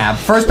Nab Nab,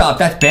 first off,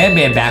 that's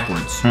Banban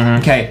backwards,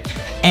 okay?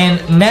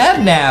 And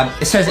Nab Nab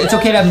says it's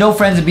okay to have no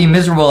friends and be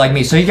miserable like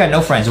me, so he got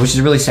no friends, which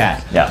is really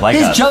sad. Yeah, like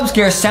His us. jump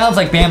scare sounds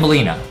like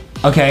Bambolina,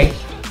 okay?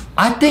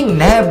 I think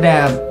Nab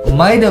Nab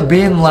might have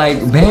been like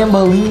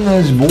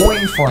Bambolina's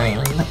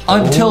boyfriend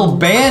until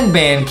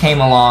Banban came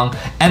along,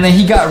 and then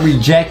he got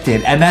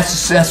rejected, and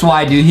that's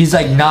why, dude, he's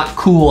like not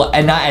cool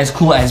and not as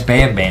cool as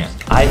Banban.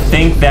 I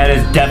think that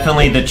is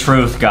definitely the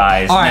truth,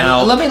 guys. All right,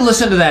 now, let me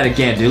listen to that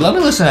again, dude. Let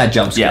me listen to that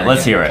jump scare. yeah,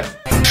 let's again. hear it.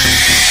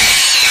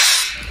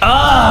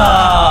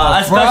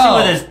 Ah,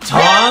 especially with his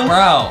tongue.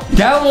 Bro,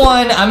 that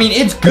one, I mean,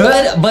 it's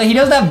good, but he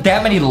doesn't have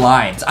that many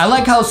lines. I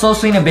like how Soul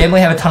Selena and Bambley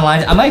have a ton of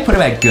lines. I might put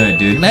him at good,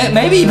 dude.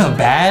 Maybe even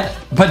bad,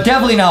 but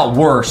definitely not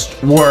worst.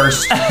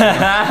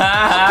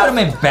 I'll put him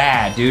in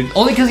bad, dude.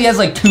 Only because he has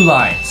like 2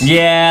 lines.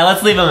 Yeah,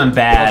 let's leave him in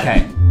bad.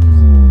 Okay.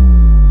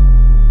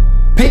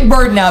 Pink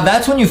Bird, now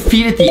that's when you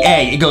feed it the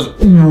egg. It goes,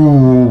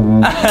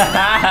 ooh.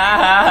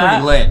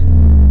 Pretty lit.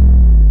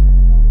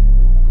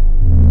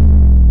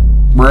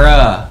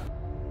 Bruh.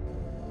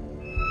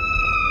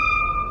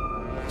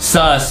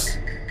 Sus.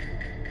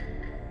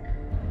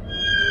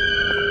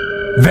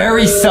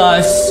 Very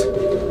sus.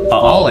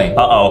 Falling.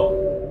 Uh-oh.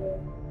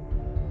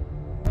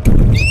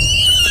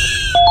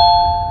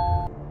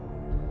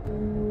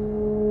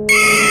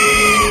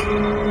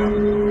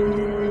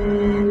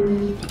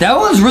 That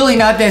one's really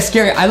not that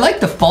scary. I like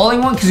the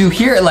falling one because you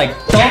hear it like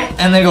thump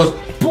and then it goes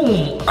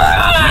boom.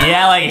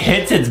 Yeah, like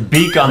hits its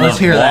beak on Let's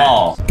the hear that.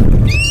 wall.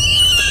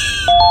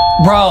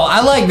 Bro,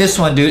 I like this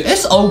one, dude.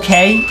 It's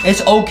okay.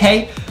 It's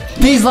okay.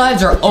 These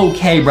lines are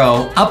okay,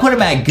 bro. I'll put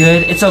them at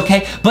good. It's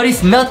okay. But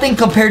it's nothing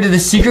compared to the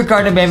Secret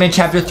Garden of Banban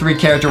Chapter 3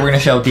 character we're going to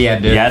show at the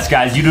end, dude. Yes,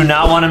 guys, you do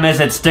not want to miss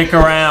it. Stick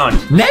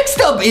around.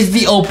 Next up is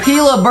the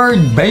Opila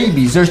bird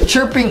babies. They're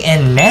chirping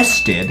and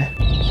nested.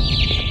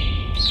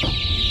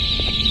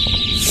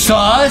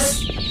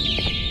 Sus.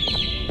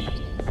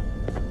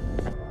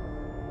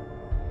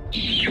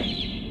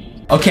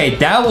 Okay,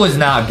 that was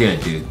not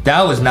good, dude.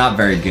 That was not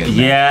very good. Man.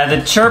 Yeah,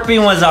 the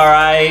chirping was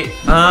alright.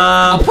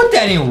 I'll put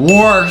that in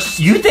worst.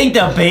 You think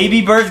the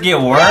baby birds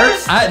get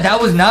worse? That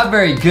was not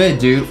very good,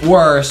 dude.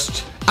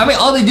 Worst. I mean,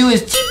 all they do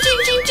is cheep, cheep,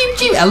 cheep, cheep,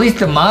 cheep. At least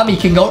the mommy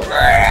can go.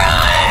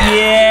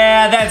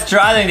 Yeah, that's true.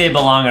 I think they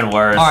belong in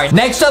worse. All right,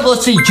 next up,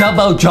 let's see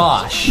Jumbo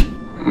Josh.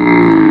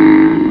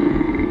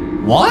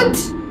 What?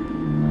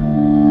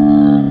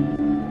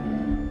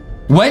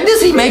 When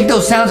does he make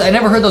those sounds? I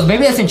never heard those.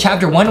 Maybe that's in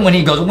chapter 1 when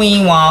he goes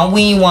wee wah,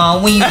 wee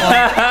wah, wee wah.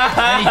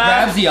 And he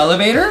grabs the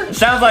elevator?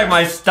 Sounds like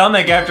my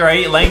stomach after I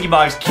eat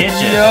LankyBox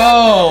Kitchen.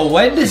 Yo,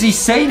 when does he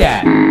say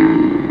that?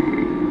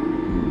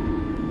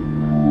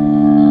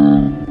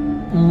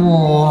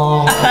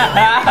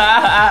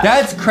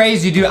 That's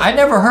crazy, dude. I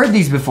never heard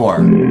these before.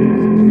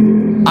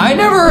 I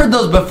never heard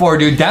those before,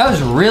 dude. That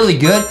was really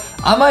good.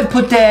 I might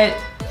put that.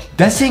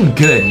 That's in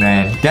good,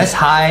 man. That's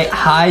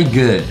high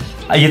good.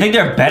 You think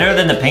they're better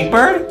than the pink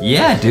bird?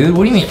 Yeah, dude.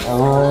 What do you mean?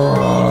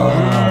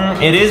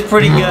 It is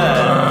pretty good.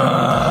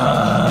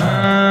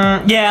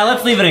 Yeah,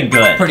 let's leave it in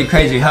good. Pretty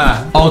crazy,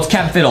 huh? Oh, it's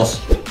Captain Fiddles.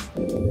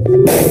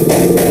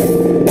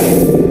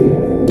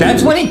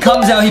 That's when he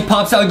comes out, he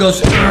pops out and goes.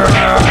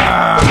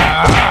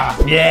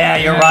 Yeah,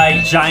 you're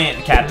right.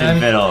 Giant Captain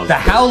Fiddles. The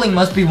howling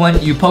must be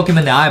when you poke him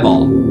in the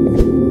eyeball.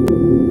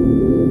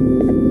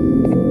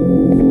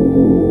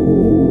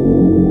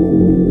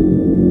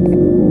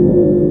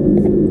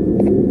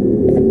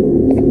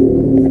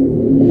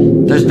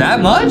 There's that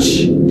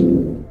much?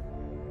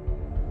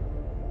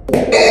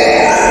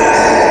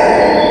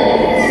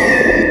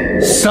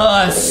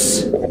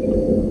 Sus.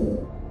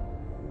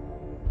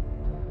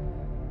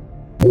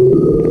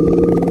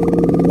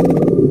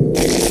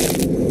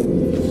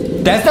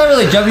 That's not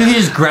really jumping. He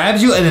just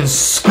grabs you and then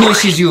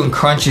squishes you and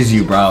crunches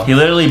you, bro. He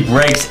literally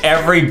breaks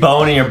every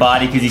bone in your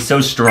body because he's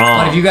so strong.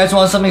 But if you guys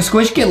want something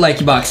squish, get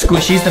LankyBox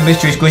Squishies, the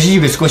mystery squishies. You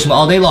can squish them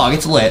all day long.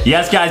 It's lit.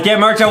 Yes, guys, get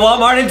merch at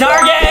Walmart and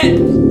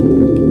Target.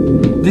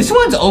 This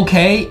one's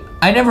okay.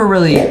 I never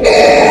really...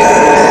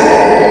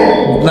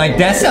 Like,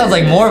 that sounds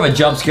like more of a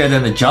jump scare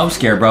than the jump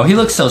scare, bro. He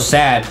looks so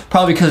sad.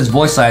 Probably because his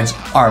voice lines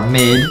are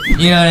mid.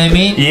 You know what I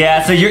mean?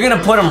 Yeah, so you're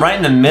gonna put him right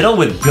in the middle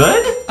with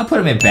good? I'll put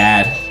him in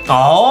bad.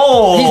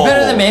 Oh! He's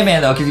better than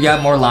Man though, because he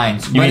got more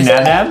lines. You mean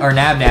Nab Nab? Or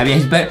Nab Nab, yeah.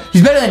 He's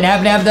better than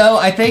Nab Nab though,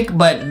 I think,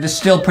 but it's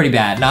still pretty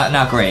bad.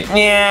 Not great.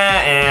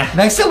 Yeah,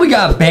 Next up, we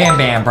got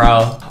Banban,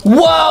 bro.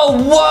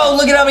 Whoa!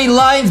 Look at how many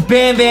lines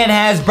Banban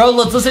has, bro.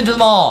 Let's listen to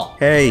them all.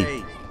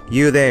 Hey,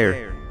 you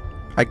there.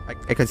 I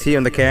can see you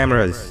on the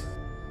cameras.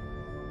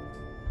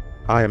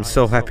 I am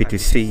so happy to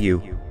see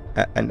you.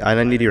 And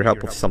I need your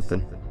help with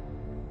something.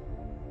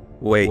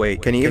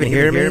 Wait, can you even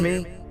hear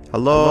me?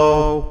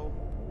 Hello?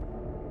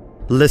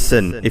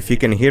 Listen, if you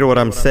can hear what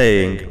I'm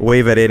saying,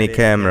 wave at any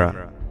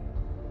camera.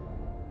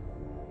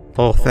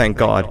 Oh, thank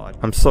God.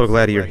 I'm so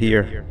glad you're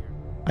here.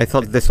 I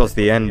thought this was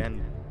the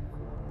end.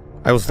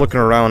 I was looking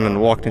around and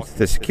walked into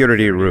the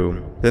security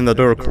room. Then the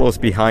door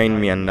closed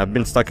behind me and I've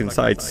been stuck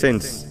inside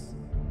since.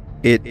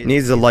 It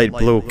needs a light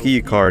blue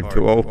key card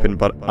to open,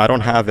 but I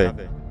don't have it.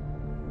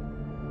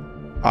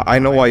 I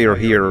know why you're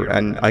here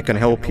and I can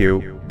help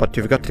you, but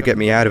you've got to get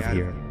me out of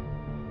here.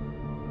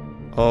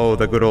 Oh,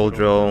 the good old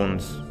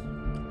drones.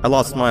 I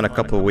lost mine a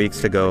couple of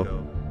weeks ago.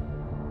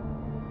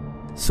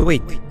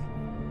 Sweet.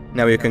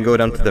 Now you can go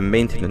down to the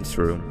maintenance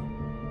room.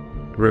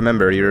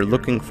 Remember, you're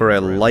looking for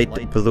a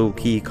light blue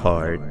key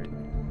card.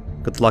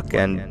 Good luck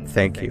and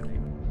thank you.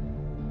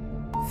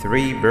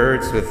 3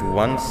 birds with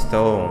 1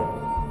 stone.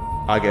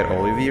 I get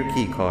all of your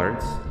key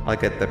cards, I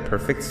get the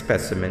perfect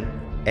specimen,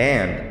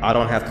 and I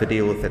don't have to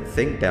deal with that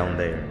thing down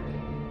there.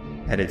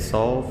 And it's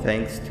all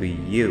thanks to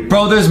you.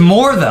 Bro, there's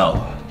more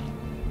though.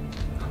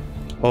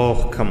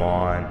 Oh, come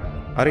on.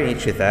 I didn't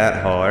hit you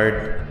that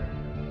hard.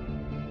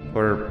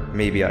 Or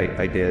maybe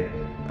I did.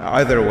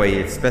 Either way,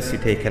 it's best you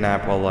take a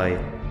nap while I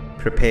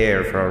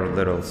prepare for our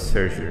little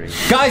surgery.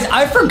 Guys,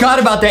 I forgot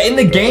about that. In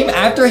the game,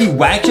 after he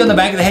whacks you on the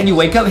back of the head and you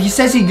wake up, he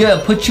says he's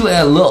gonna put you in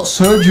a little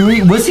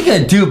surgery. What's he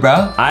gonna do,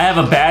 bro? I have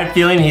a bad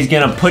feeling he's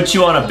gonna put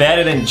you on a bed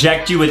and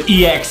inject you with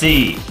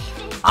EXE.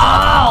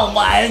 Oh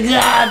my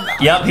god!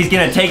 Yep, he's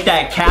gonna take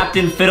that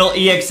Captain Fiddle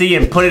EXE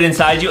and put it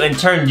inside you and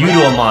turn you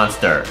to a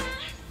monster.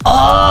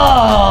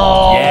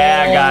 Oh!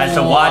 Yeah, guys,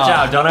 so watch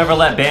out. Don't ever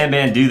let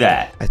Banban do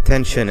that.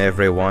 Attention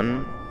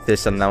everyone.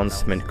 This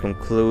announcement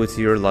concludes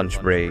your lunch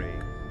break.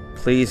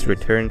 Please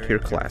return to your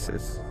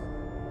classes.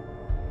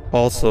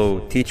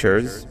 Also,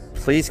 teachers,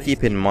 please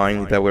keep in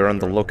mind that we're on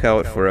the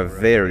lookout for a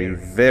very,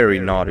 very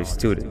naughty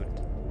student,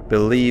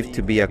 believed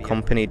to be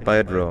accompanied by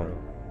a drone.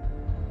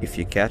 If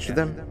you catch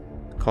them,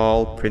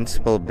 call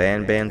Principal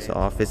Banban's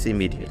office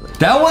immediately.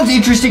 That one's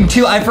interesting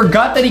too. I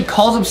forgot that he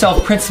calls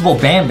himself Principal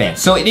Banban,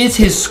 so it is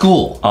his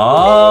school.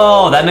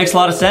 Oh, that makes a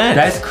lot of sense.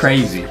 That's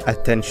crazy.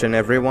 Attention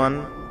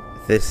everyone,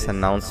 this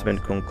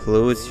announcement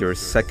concludes your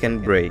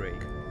second break.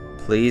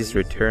 Please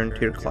return to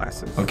your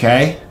classes.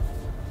 Okay.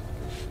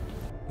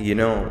 You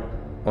know,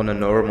 on a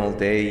normal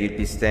day you'd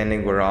be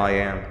standing where I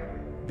am,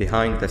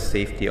 behind the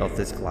safety of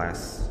this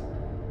glass.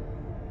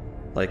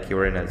 Like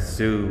you're in a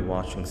zoo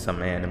watching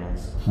some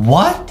animals.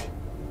 What?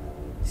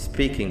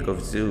 Speaking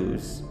of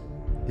zoos,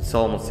 it's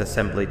almost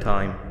assembly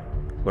time,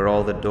 where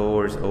all the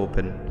doors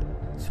open,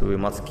 so we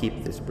must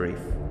keep this brief.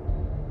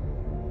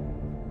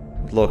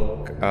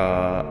 Look,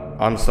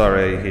 I'm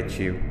sorry I hit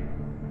you,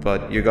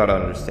 but you gotta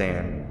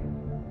understand.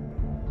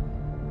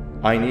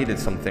 I needed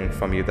something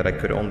from you that I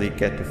could only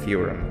get if you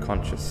were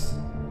unconscious,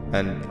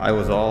 and I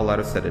was all out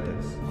of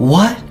sedatives.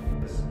 What?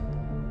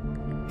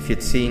 If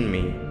you'd seen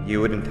me, you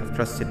wouldn't have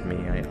trusted me,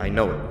 I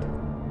know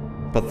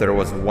it. But there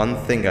was one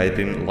thing I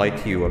didn't lie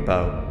to you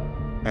about,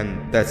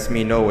 and that's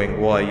me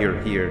knowing why you're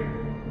here.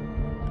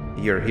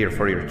 You're here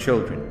for your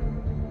children.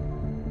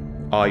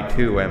 I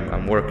too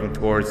am working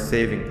towards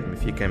saving them,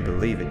 if you can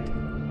believe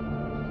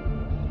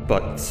it.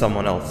 But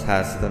someone else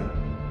has them.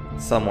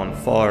 Someone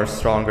far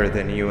stronger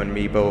than you and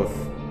me both,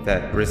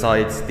 that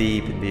resides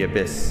deep in the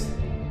abyss.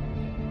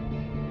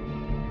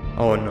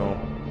 Oh no,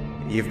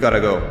 you've gotta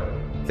go.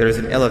 There's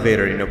an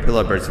elevator in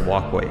Opillabird's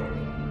walkway.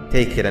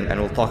 Take it and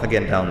we'll talk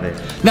again down there.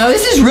 Now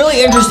this is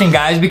really interesting,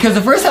 guys, because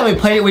the first time we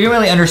played it, we didn't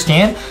really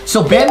understand.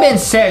 So Banban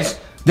says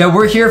that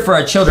we're here for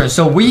our children.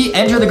 So we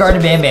enter the Garden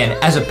of Banban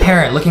as a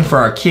parent looking for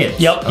our kids.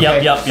 Yep.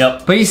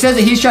 But he says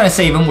that he's trying to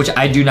save them, which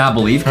I do not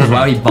believe, because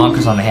why would he bonk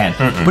us on the head?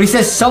 But he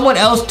says someone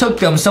else took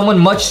them, someone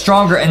much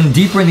stronger and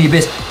deeper in the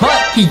abyss. But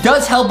he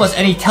does help us,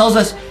 and he tells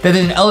us that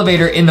there's an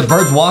elevator in the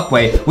bird's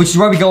walkway, which is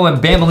where we go when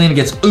Bambalina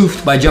gets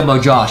oofed by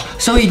Jumbo Josh.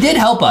 So he did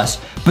help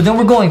us, but then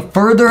we're going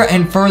further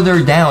and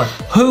further down.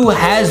 Who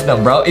has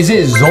them, bro? Is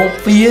it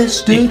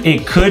Zolphius, dude?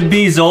 It could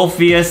be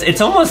Zolphius. It's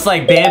almost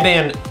like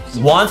Banban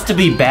wants to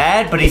be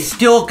bad, but he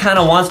still kind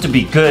of wants to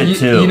be good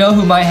too. You know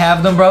who might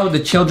have them, bro? The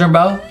children,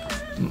 bro?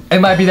 It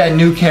might be that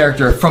new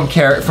character from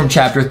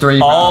chapter 3,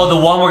 bro. Oh, the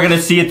one we're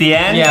gonna see at the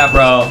end? Yeah,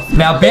 bro.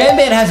 Now,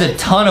 Banban has a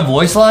ton of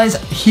voice lines.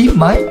 He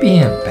might be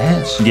in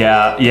bed.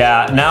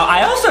 Yeah. Now,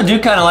 I also do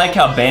kind of like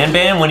how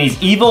Banban, when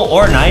he's evil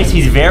or nice,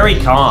 he's very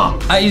calm.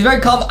 He's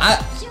very calm.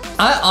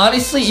 I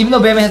honestly, even though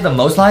Banban has the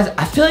most lines,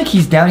 I feel like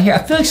he's down here.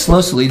 I feel like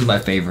Slow Salin's my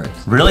favorite.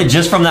 Really?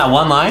 Just from that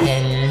one line?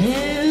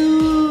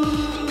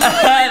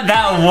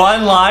 That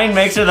one line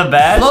makes her the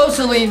best? Slow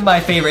Salin's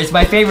my favorite. It's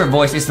my favorite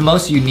voice. It's the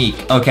most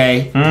unique,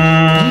 okay?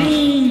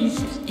 Please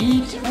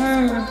eat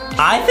her.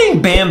 I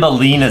think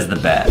Bambalina's the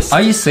best.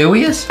 Are you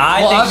serious?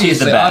 I think she's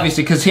the best.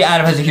 Obviously, because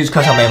Adam has a huge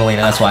crush on Bambalina,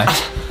 that's why.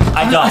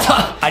 I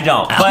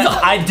don't.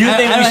 But I do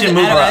think we should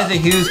move her Adam up. has a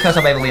huge crush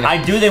on Bambalina.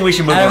 I do think we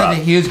should move her Adam up. has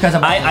a huge crush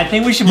on Bambalina. I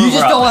think we should move her up. You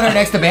just don't want her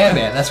next to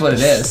Banban. That's what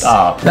it is.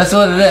 Stop. That's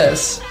what it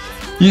is.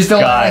 You just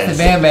don't want her next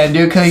to Banban,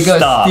 dude, because he goes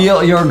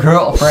steal your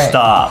girlfriend.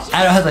 Stop.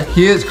 Adam has a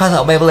huge crush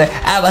on Bambalina.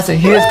 Adam has a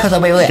huge crush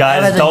on Bambalina.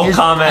 Guys, don't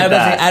comment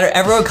that.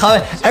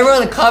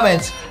 Everyone in the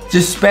comments,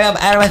 just spam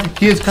Adam has a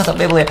huge crush on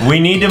Bambalina. We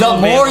need to move The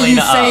more you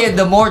Bambalina say up. it,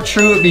 the more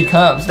true it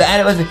becomes. The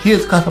Adam has a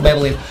huge crush on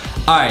Bambalina.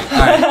 Alright.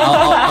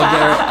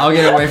 I'll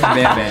get her away from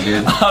Banban,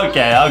 dude.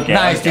 Okay.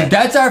 Nice, dude.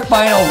 That's our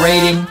final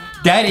rating.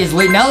 That is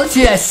leaked. Now let's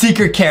see that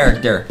secret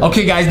character.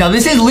 Okay, guys, now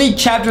this is leaked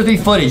chapter 3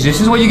 footage. This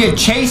is where you get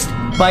chased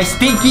by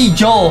Stinky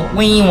Joel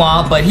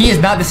Wee-wah, but he is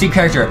not the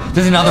secret character.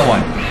 There's another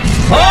one.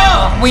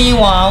 Oh!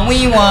 Wee-wah,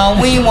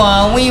 Wee-wah,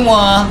 Wee-wah,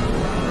 Wee-wah.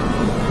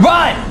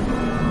 Run!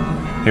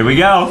 Here we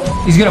go.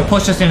 He's gonna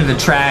push us into the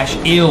trash.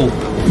 Ew.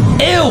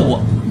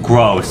 Ew!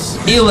 Gross.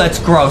 Ew, that's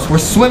gross. We're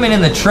swimming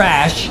in the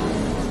trash.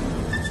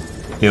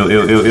 Ew,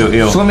 ew, ew, ew,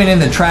 ew. Swimming in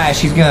the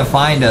trash, he's gonna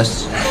find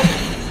us.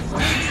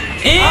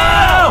 Ew!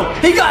 Oh,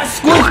 he got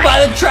squished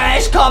by the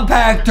trash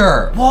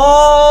compactor.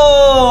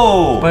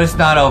 Whoa! But it's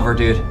not over,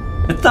 dude.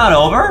 It's not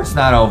over? It's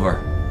not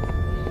over.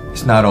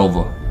 It's not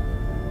over.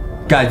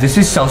 Guys, this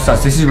is so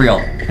sus. This is real.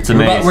 It's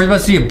amazing. We're about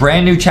to see a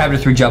brand new chapter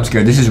 3 jump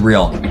scare. This is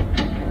real.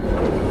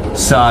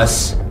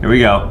 Sus. Here we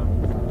go.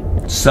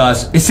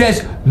 Sus. It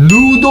says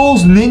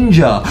Noodles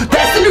Ninja.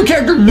 That's the new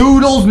character,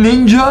 Noodles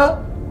Ninja.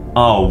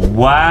 Oh,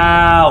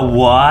 wow.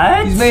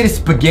 What? He's made of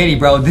spaghetti,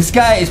 bro. This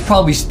guy is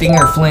probably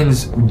Stinger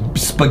Flynn's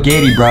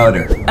spaghetti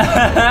brother. Bro.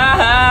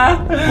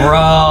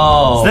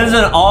 So this is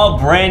an all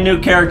brand new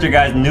character,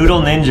 guys.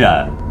 Noodle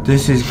Ninja.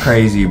 This is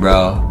crazy,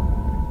 bro.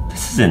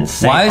 This is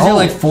insane. Why is there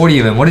like 40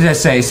 of them? What does that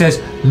say? It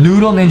says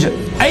Noodle Ninja.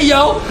 Hey,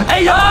 yo.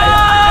 Hey, yo.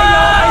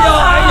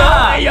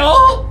 Hey, yo.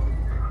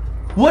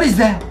 What is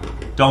that?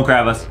 Don't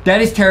grab us.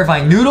 That is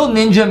terrifying. Noodle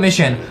Ninja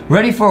mission.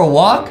 Ready for a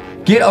walk?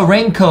 Get a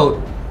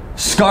raincoat,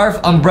 scarf,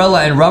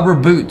 umbrella, and rubber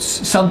boots.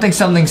 Something,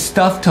 something,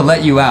 stuff to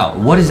let you out.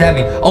 What does that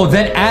mean? Oh,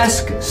 then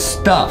ask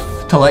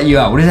stuff to let you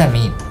out. What does that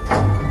mean?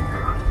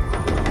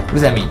 What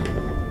does that mean?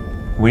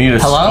 We need a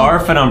Hello?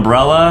 scarf and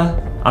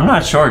umbrella. I'm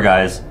not sure,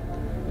 guys.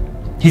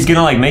 He's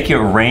gonna like make it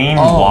rain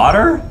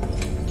water?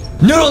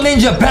 Noodle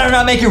Ninja better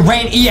not make it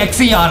rain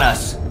EXE on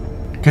us.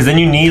 Because then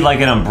you need like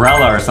an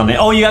umbrella or something.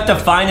 Oh, you have to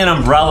find an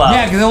umbrella.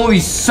 Yeah, because then we'll be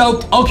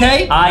soaked.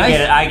 Okay. I get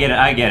it, I get it,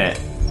 I get it.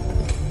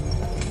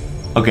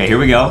 Okay, here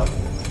we go.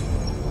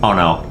 Oh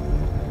no.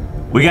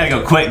 We gotta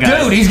go quick,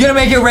 guys. Dude, he's gonna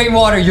make it rain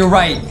water. You're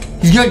right.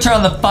 He's gonna turn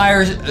on the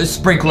fire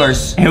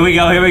sprinklers. Here we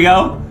go, here we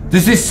go.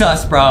 This is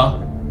sus, bro.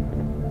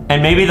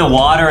 And maybe the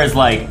water is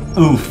like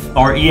oof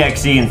or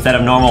EXE instead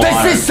of normal water.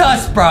 This is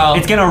sus, bro.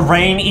 It's gonna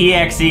rain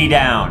EXE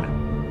down.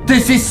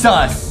 This is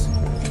sus.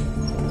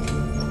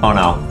 Oh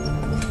no.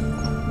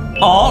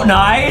 Oh,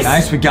 nice.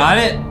 Nice, we got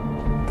it.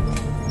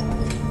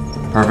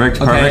 Perfect,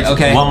 perfect.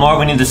 Okay. One more,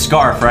 we need the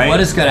scarf, right? What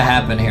is gonna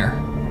happen here?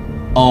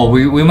 Oh,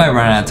 we might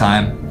run out of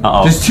time.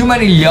 Uh-oh. There's too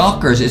many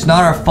lockers. It's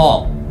not our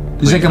fault.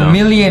 There's Please like no. a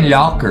million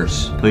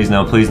lockers. Please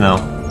no, please no.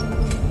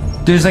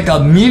 There's like a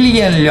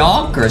million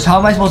lockers. How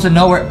am I supposed to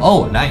know where?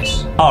 Oh,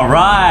 nice. All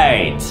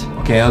right.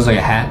 Okay, that was like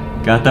a hat.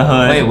 Got the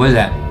hood. Wait, what is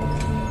that?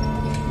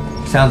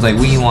 Sounds like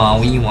wee-wah,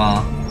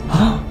 wee-wah.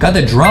 Got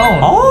the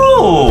drone.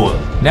 Oh.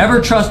 Never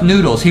trust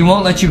Noodles. He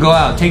won't let you go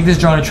out. Take this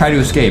drone and try to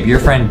escape. Your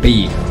friend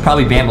B.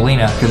 Probably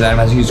Bambolina, because Adam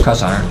has a huge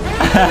crush on her.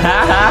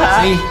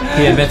 See?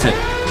 He admits it.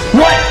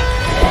 What?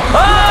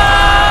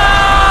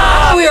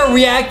 We are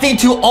reacting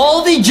to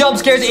all the jump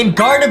scares in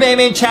Garten of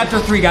Banban Chapter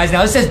 3, guys.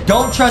 Now, it says,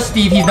 don't trust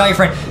Steve. He's not your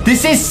friend.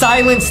 This is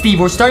Silent Steve.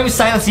 We're starting with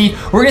Silent Steve.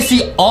 We're going to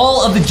see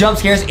all of the jump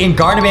scares in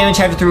Garten of Banban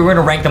Chapter 3. We're going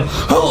to rank them.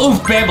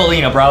 Oof,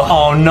 Bambolina, bro.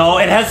 Oh, no.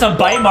 It has some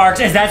bite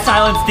marks. Is that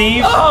Silent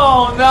Steve?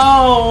 Oh,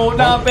 no.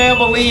 Not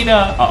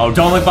Bambolina. Uh-oh.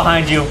 Don't look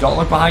behind you. Don't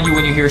look behind you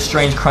when you hear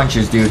strange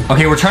crunches, dude.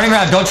 Okay, we're turning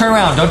around. Don't turn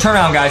around. Don't turn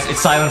around, guys. It's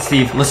Silent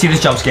Steve. Let's see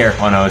this jump scare.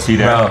 Oh, no. Is he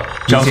there? Bro,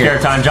 Jump he's scare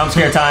here. time. Jump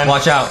scare time.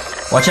 Watch out.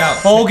 Watch out.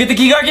 Oh, get the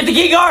key guard. Get the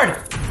key guard.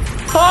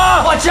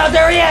 Oh, Watch out.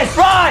 There he is.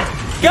 run.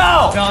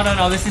 Go.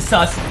 No. This is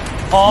sus.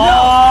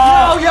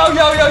 Oh. Yo.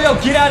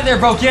 Get out of there,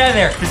 bro. Get out of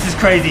there. This is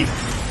crazy.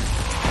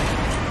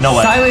 No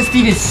way. Silent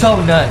Steve is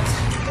so nuts.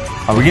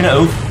 Are we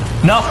gonna oof?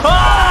 No.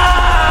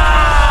 Ah!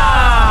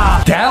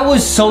 That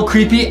was so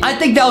creepy. I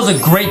think that was a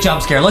great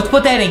jump scare. Let's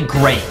put that in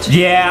great.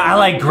 Yeah, I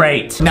like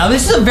great. Now,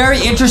 this is a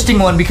very interesting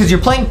one because you're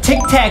playing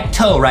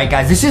tic-tac-toe, right,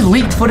 guys? This is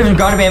leaked footage in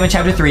Garten of Banban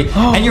Chapter 3,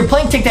 and you're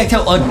playing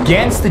tic-tac-toe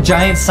against the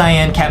giant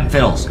cyan Captain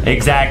Fiddles.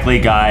 Exactly,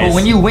 guys. But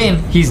when you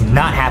win, he's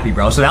not happy,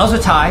 bro. So that was a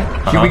tie.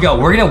 Here we go.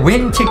 We're gonna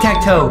win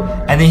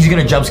tic-tac-toe, and then he's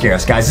gonna jump scare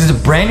us, guys. This is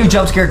a brand new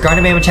jump scare, Garten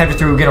of Banban Chapter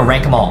 3. We're gonna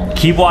rank them all.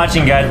 Keep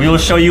watching, guys. We will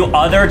show you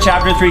other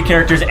Chapter 3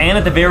 characters, and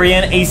at the very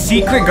end, a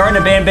secret Garten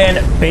of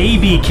Banban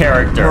baby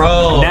character.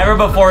 Bro. Never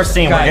before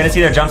seen. Guys, we're gonna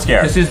see their jump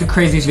scare. This is the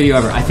craziest video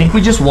ever. I think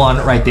we just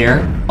won right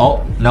there.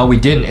 Oh, no, we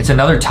didn't. It's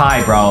another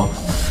tie, bro.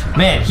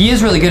 Man, he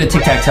is really good at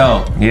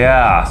tic-tac-toe.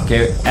 Yeah.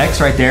 Okay, X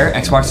right there.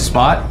 X marks the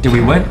spot. Did we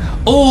win?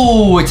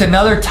 Oh, it's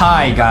another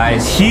tie,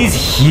 guys.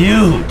 He's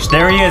huge.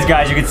 There he is,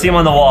 guys. You can see him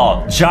on the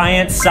wall.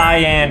 Giant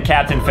cyan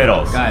Captain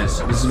Fiddles.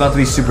 Guys, this is about to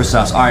be super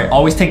sus. All right,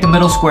 always take the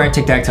middle square and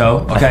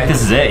tic-tac-toe. I Okay, think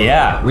this is it,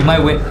 yeah. we might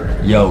win.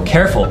 Yo,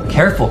 careful.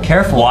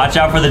 Watch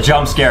out for the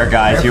jump scare,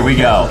 guys. Here we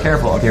go.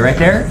 Careful. Okay, right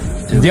there.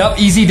 Yep,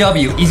 easy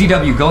W. Easy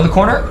W. Go in the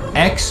corner.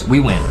 X, we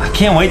win. I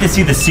can't wait to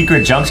see the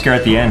secret jump scare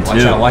at the end,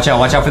 too. Watch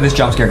out for this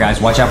jump scare, guys.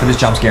 Watch out for this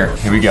jump scare.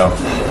 Here we go.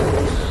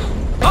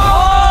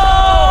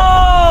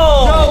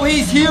 Oh! No,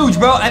 he's huge,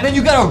 bro. And then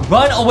you gotta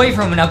run away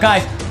from him. Now,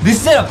 guys, this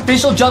is an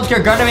official jump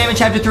scare, Garten of Banban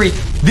Chapter 3.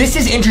 This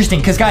is interesting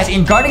because, guys,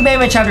 in Garten of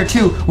Banban Chapter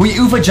 2, we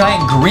oof a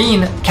giant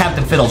green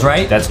Captain Fiddles,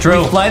 right? That's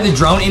true. We fly the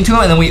drone into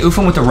him and then we oof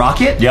him with the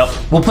rocket. Yep.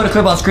 We'll put a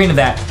clip on screen of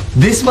that.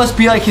 This must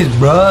be like his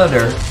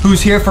brother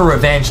who's here for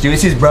revenge, dude.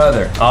 It's his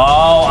brother.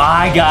 Oh,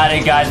 I got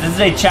it, guys. This is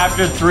a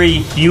Chapter 3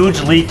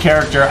 huge leak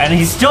character, and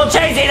he's still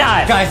chasing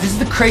us! Guys, this is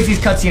the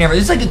craziest cutscene ever.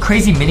 This is like a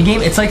crazy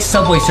minigame. It's like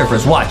Subway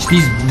Surfers. Watch,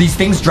 these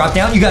things drop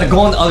down. You gotta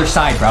go on the other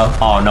side, bro.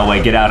 Oh, no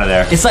way. Get out of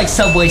there. It's like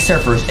Subway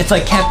Surfers. It's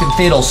like Captain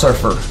Fiddle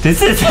Surfer.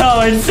 This is so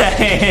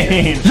insane.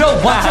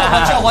 Yo, watch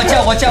out, watch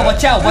out, watch out,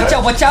 watch out, watch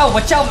out, watch out,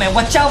 watch out, man,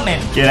 watch out,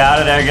 man. Get out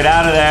of there. Get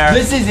out of there.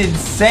 This is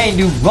insane,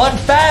 dude. Run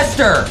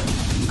faster.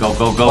 Go,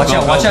 go, go, Watch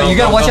out, watch out. You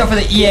gotta watch out for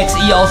the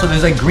EXE also.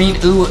 There's like green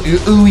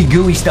ooey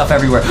gooey stuff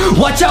everywhere.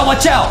 Watch out,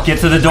 watch out. Get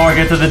to the door,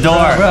 get to the door.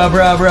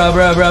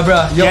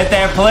 Bruh. Yo. Get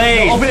there,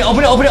 please. Open it,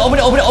 open it, open it, open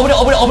it, open it, open it,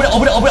 open it, open it,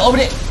 open it, open it, open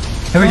it.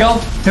 Here we go,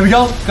 here we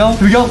go, Go.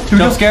 here we go, here we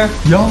go. Jump scare.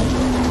 Yo.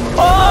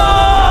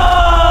 Oh!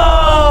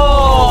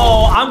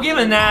 I'm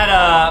giving that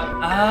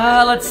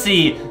let's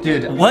see.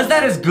 Dude. Was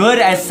that as good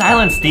as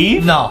Silent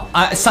Steve? No,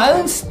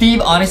 Silent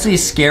Steve honestly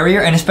is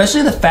scarier, and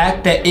especially the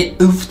fact that it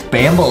oofed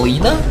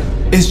Bambolina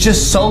is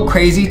just so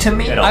crazy to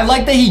me. I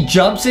like that he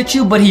jumps at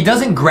you, but he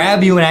doesn't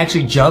grab you and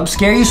actually jump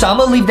scare you, so I'm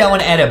gonna leave that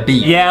one at a B.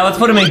 Yeah, let's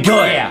put him in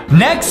good. Yeah.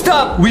 Next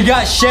up, we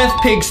got Chef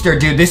Pigster,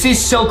 dude. This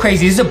is so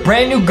crazy. This is a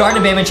brand new Garten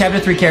of Banban Chapter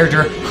 3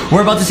 character.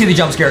 We're about to see the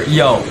jump scare.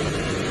 Yo.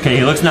 Okay,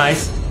 he looks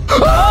nice.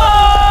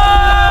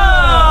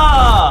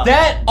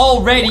 That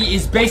already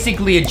is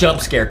basically a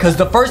jump scare, because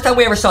the first time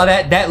we ever saw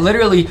that, that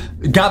literally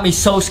got me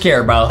so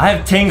scared, bro. I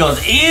have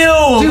tingles. Ew,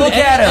 Dude, look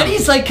at him. And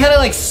he's like kind of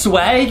like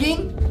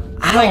swagging.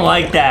 I don't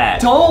like that.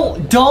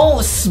 Don't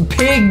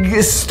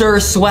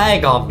pigster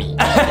swag on me. Don't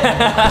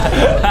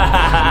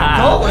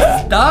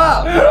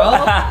stop, bro.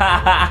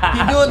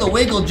 You're doing the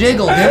wiggle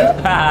jiggle, dude.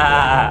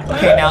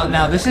 Okay,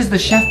 now this is the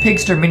Chef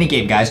Pigster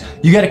minigame, guys.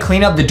 You gotta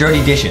clean up the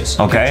dirty dishes.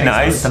 Okay,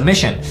 nice. It's a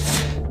mission.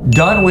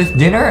 Done with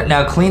dinner,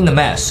 now clean the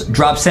mess.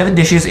 Drop 7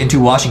 dishes into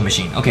washing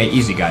machine. Okay,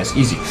 easy, guys,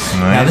 easy. Nice.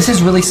 Now this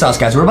is really sus,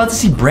 guys. We're about to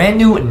see brand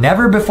new,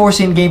 never before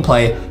seen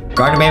gameplay.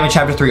 Garten of Banban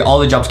Chapter 3, all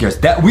the jump scares.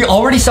 That we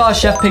already saw a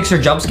Chef Pigster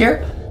jump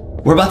scare.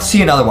 We're about to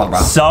see another one, bro.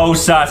 So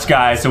sus,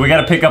 guys. So we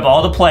gotta pick up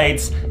all the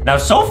plates. Now,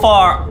 so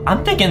far,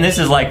 I'm thinking this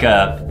is like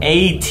a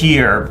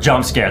A-tier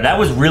jump scare. That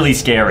was really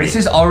scary. This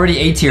is already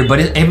A-tier, but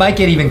it might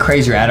get even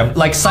crazier, Adam.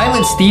 Like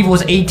Silent Steve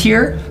was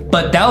A-tier,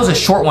 but that was a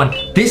short one.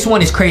 This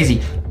one is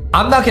crazy.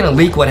 I'm not gonna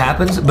leak what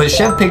happens, but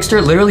Chef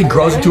Pigster literally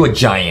grows into a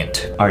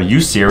giant. Are you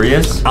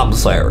serious? I'm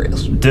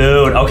serious.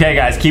 Dude, okay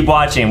guys, keep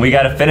watching. We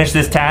gotta finish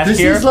this task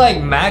here. This is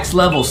like max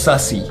level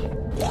sussy.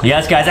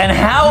 Yes, guys, and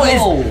how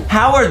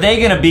are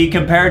they gonna be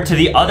compared to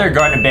the other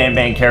Garten of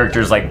Banban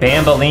characters like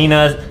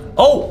Bambolina's?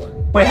 Oh,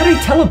 wait, how did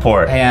he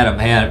teleport? Hey Adam,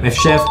 if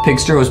Chef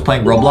Pigster was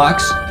playing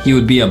Roblox, he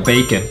would be a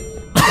bacon.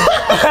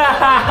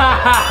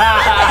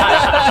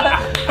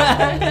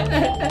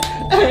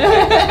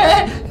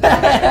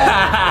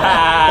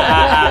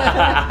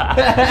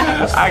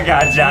 I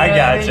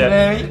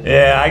gotcha.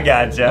 Yeah, I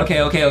gotcha.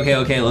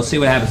 Okay. Let's see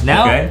what happens.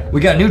 Now, Okay.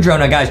 we got a new drone.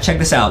 Now, guys, check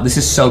this out. This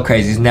is so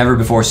crazy. It's never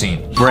before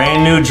seen.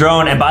 Brand new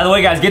drone. And by the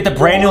way, guys, get the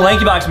brand new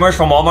LankyBox merch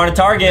from Walmart and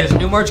Target. There's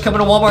new merch coming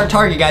to Walmart and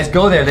Target, guys.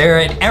 Go there. They're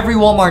in every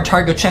Walmart and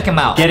Target. Go check them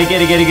out. Get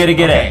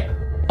it.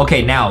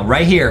 Okay, now,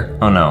 right here.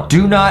 Oh, no.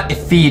 Do not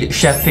feed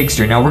Chef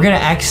Pigster. Now, we're going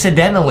to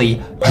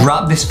accidentally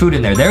drop this food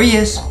in there. There he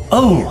is.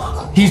 Oh,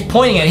 He's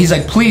pointing at it. He's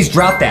like, please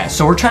drop that.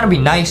 So we're trying to be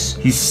nice.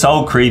 he's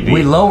so creepy.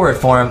 We lower it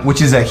for him,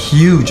 which is a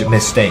huge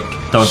mistake.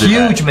 Don't do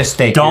that. Huge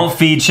mistake. Don't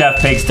feed Chef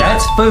Pigster.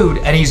 That's food,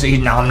 and he's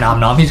nom nom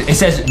nom. It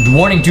says,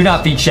 warning, do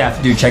not feed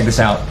Chef. Dude, check this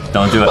out.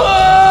 Don't do it. Whoa!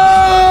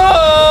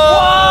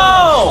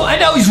 I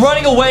know, he's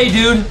running away,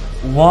 dude.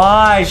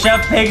 Why?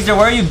 Chef Pigster,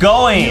 where are you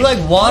going? He like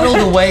waddled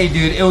away,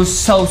 dude. It was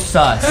so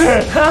sus.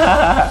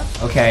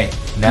 Okay,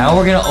 now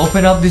we're gonna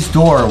open up this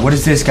door. What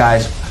is this,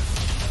 guys?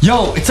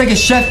 Yo, it's like a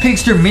Chef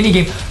Pigster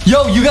minigame.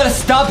 Yo, you gotta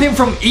stop him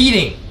from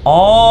eating.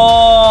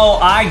 Oh,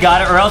 I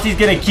got it, or else he's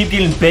gonna keep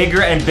getting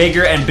bigger and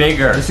bigger and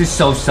bigger. This is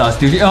so sus,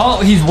 dude. Oh,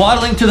 he's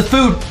waddling to the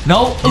food.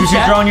 No, Use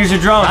your drone, use your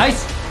drone.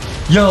 Nice.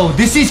 Yo,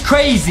 this is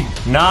crazy.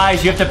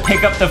 Nice, you have to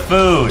pick up the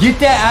food. Get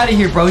that out of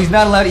here, bro. He's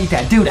not allowed to eat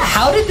that. Dude,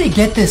 how did they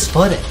get this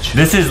footage?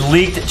 This is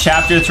leaked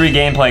Chapter 3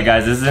 gameplay,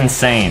 guys. This is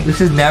insane. This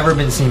has never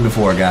been seen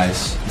before,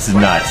 guys. This is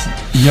nuts.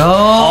 Yo.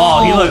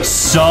 Oh, he looks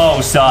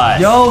so sus.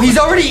 Yo, he's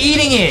already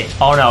eating it.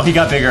 Oh no, he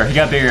got bigger. We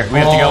have to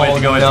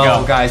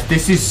go. Guys,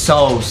 this is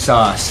so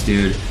sus,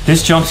 dude.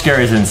 This jump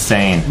scare is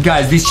insane.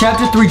 Guys, these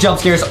Chapter 3 jump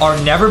scares are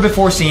never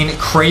before seen.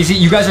 Crazy.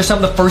 You guys are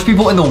some of the first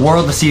people in the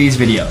world to see these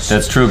videos.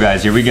 That's true,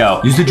 guys. Here we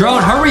go. Use the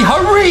drone. Hurry.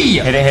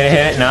 Hit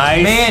it.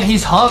 Nice. Man,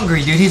 he's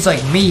hungry, dude. He's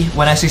like me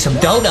when I see some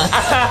donuts.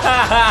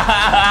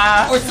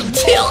 Or some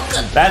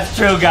tilka. That's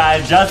true,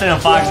 guys. Justin and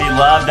Foxy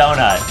love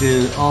donuts.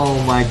 Dude, oh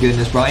my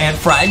goodness, bro. And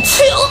fried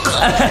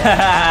tilka.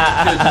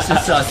 Dude,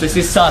 this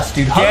is sus,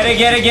 dude. Get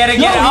it.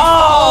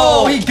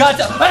 Oh, he got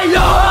the... Hey,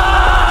 no!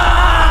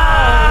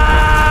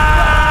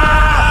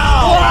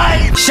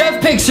 What?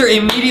 Chef picks are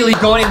immediately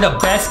going in the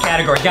best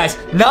category. Guys,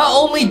 not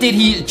only did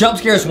he jump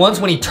scare us once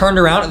when he turned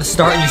around at the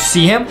start and you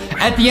see him,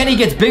 at the end he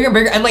gets bigger and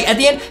bigger, and like at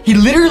the end, he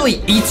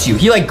literally eats you.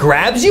 He like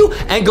grabs you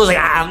and goes like,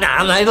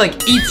 he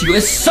like eats you.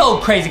 It's so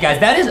crazy, guys.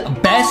 That is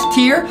best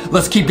tier.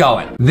 Let's keep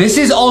going. This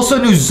is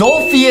also new.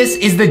 Zolphius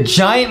is the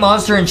giant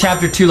monster in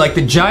chapter 2, like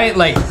the giant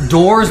like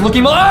doors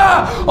looking,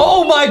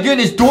 oh my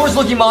goodness, doors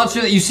looking monster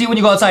that you see when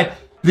you go outside.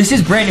 This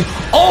is brand new.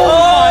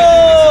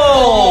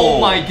 Oh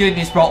my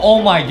goodness, bro.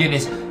 Oh my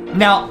goodness.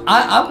 Now,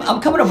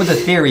 I'm coming up with a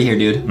theory here,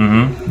 dude.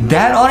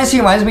 That honestly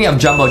reminds me of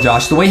Jumbo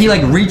Josh. The way he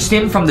like reached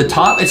in from the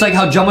top, it's like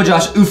how Jumbo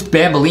Josh oofed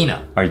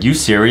Bambolina. Are you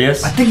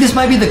serious? I think this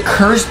might be the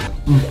cursed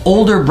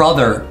older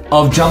brother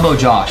of Jumbo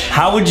Josh.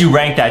 How would you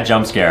rank that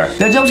jump scare?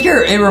 That jump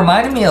scare, it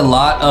reminded me a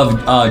lot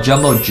of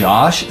Jumbo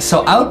Josh,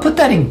 so I would put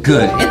that in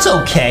good. It's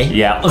okay.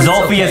 Yeah,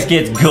 Zolphius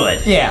gets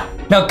good. Yeah.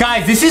 Now,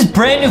 guys, this is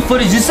brand new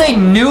footage. This is a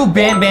new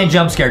Banban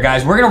jump scare,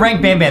 guys. We're gonna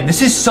rank Banban.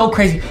 This is so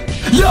crazy.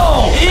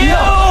 No!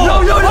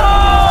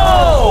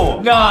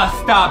 Nah,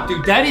 stop,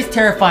 dude. That is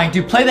terrifying.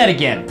 Dude, play that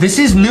again. This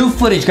is new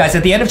footage, guys.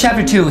 At the end of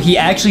chapter 2, he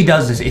actually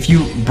does this if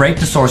you break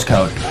the source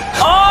code.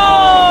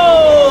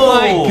 Oh!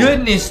 My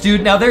goodness,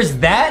 dude. Now, there's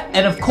that,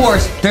 and of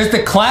course, there's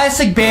the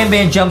classic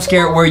Banban jump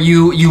scare where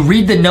you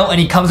read the note and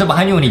he comes up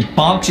behind you and he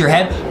bonks your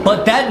head.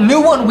 But that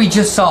new one we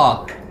just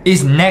saw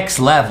is next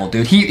level,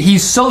 dude.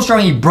 He's so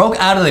strong, he broke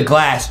out of the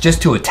glass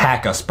just to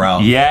attack us, bro.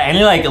 Yeah, and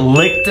he like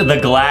licked the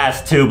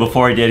glass too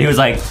before he did. He was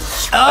like, and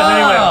then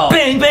he went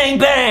bang, bang,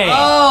 bang.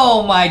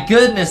 Oh my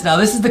goodness. Now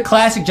this is the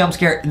classic jump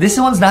scare. This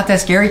one's not that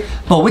scary,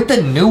 but with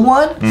the new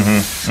one,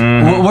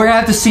 we're gonna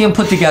have to see them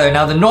put together.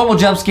 Now the normal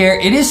jump scare,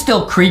 it is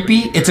still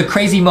creepy. It's a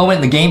crazy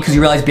moment in the game because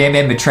you realize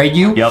Banban betrayed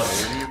you. Yep.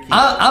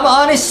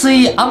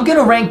 I'm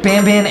gonna rank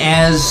Banban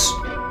as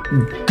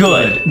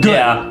good.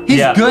 Yeah.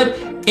 He's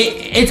good.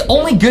 It's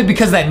only good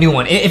because of that new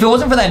one. If it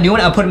wasn't for that new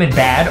one, I'd put him in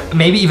bad,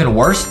 maybe even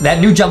worse. That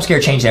new jump scare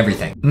changed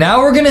everything.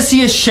 Now we're gonna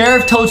see a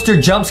Sheriff Toadster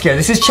jump scare.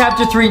 This is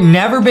chapter 3,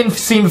 never been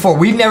seen before.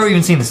 We've never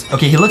even seen this.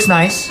 Okay, he looks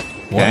nice.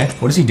 Okay.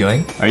 What is he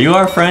doing? Are you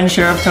our friend,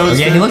 Sheriff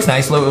Toadster? Oh, yeah, he looks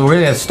nice. Look,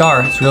 we're at a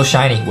star. It's real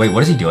shiny. Wait,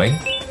 what is he doing?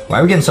 Why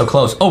are we getting so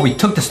close? Oh, we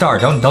took the star.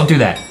 Don't do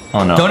that.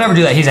 Oh, no. Don't ever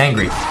do that. He's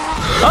angry.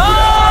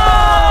 Oh!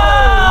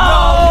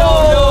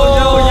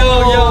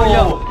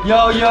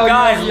 Yo,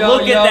 guys,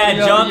 look at that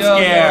jump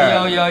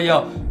scare.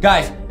 Yo.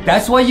 Guys,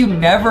 that's why you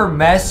never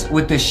mess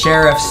with the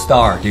sheriff's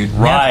star, dude.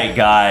 Right,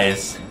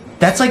 guys.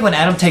 That's like when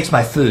Adam takes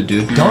my food,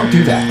 dude. Don't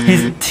do that.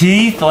 His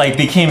teeth, like,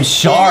 became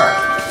sharp.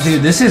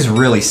 Dude, this is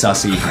really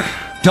sussy.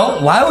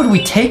 Why would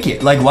we take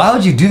it? Like, why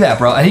would you do that,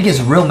 bro? And he gets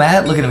real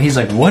mad. Look at him. He's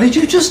like, what did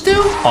you just do?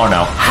 Oh,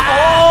 no.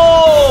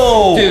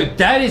 Oh! Dude,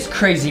 that is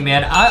crazy,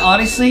 man.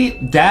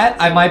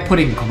 I might put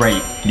in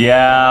great.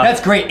 Yeah.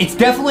 That's great. It's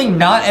definitely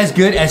not as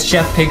good as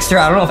Chef Pigster.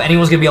 I don't know if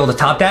anyone's gonna be able to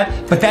top that,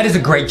 but that is a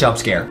great jump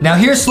scare. Now,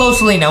 here's Slow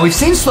Celine. Now, we've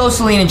seen Slow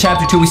Celine in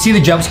chapter 2. We see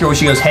the jump scare where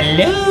she goes,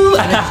 hello,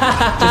 and then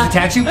just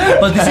attacks you.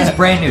 But this is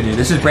brand new, dude.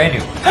 This is brand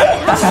new.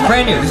 This is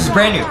brand new. This is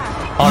brand new.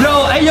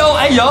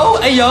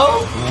 Yo.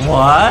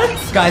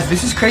 What? Guys,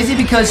 this is crazy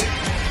because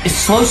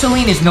Slow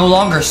Celine is no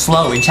longer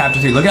slow in chapter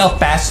 3. Look at how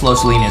fast Slow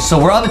Celine is. So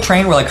we're on the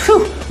train. We're like,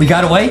 whew, we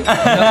got away.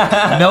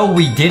 No,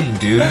 we didn't,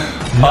 dude.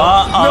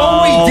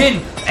 No, we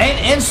didn't.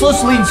 And Slow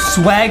Celine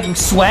swag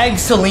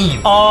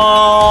Celine.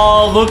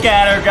 Oh, look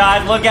at her,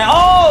 guys. Look at.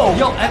 Oh!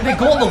 Yo, and they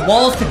go on the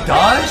walls to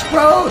dodge,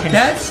 bro.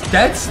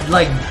 That's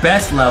like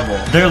best level.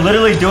 They're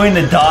literally doing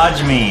the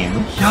dodge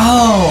meme.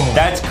 Yo.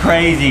 That's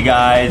crazy,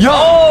 guys. Yo.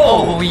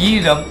 Oh, but we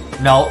eat them.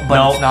 No,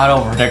 but it's not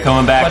over. They're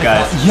coming back,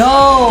 guys.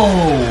 Yo.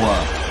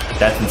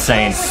 That's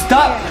insane.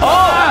 Stop.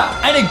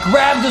 Oh! And it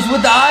grabbed us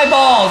with the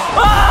eyeballs.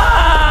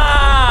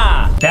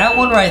 That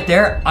one right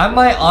there, I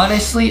might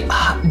honestly,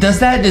 does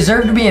that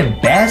deserve to be in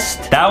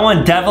best? That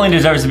one definitely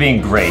deserves to be in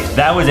great.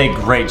 That was a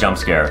great jump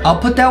scare. I'll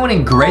put that one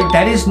in great.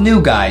 That is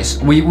new, guys.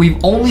 We've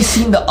only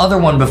seen the other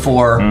one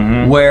before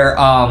where,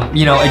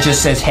 it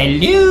just says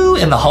hello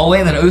in the hallway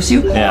and then it oofs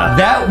you. Yeah.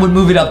 That would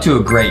move it up to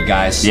a great,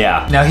 guys.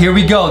 Yeah. Now here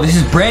we go. This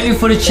is brand new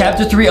footage,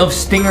 chapter 3 of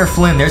Stinger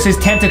Flynn. There's his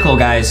tentacle,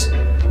 guys.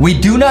 We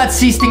do not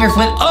see Stinger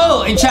Flynn,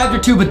 in chapter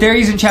 2, but there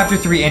he is in chapter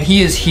 3 and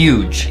he is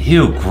huge.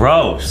 Ew,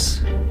 gross.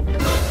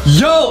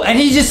 Yo, and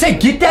he just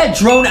said, get that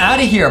drone out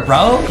of here,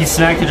 bro. He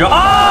smacked the drone.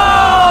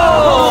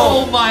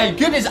 Oh my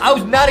goodness, I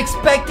was not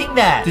expecting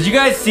that. Did you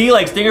guys see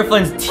like Stinger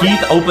Flynn's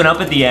teeth open up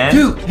at the end?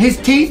 Dude, his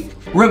teeth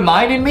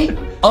reminded me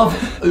of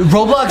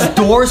Roblox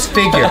Doors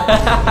figure.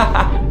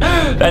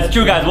 That's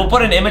true, guys. We'll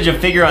put an image of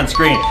figure on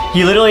screen.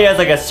 He literally has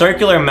like a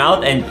circular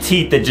mouth and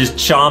teeth that just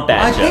chomp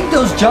at you. I think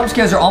those jump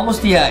scares are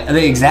almost the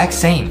exact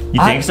same.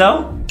 You think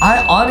so?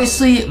 I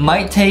honestly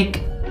might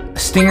take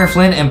Stinger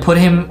Flynn and put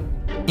him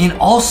in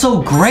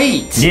also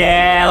great.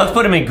 Yeah, let's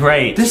put him in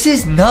great. This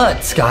is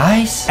nuts,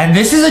 guys. And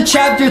this is a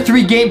chapter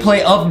 3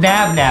 gameplay of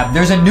Nab Nab.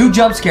 There's a new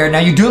jump scare. Now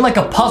you're doing like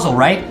a puzzle,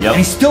 right? Yep. And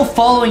he's still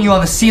following you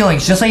on the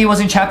ceilings, just like he was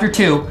in chapter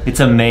 2.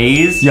 It's a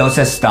maze. Yo, it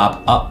says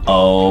stop.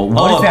 Uh-oh.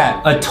 What is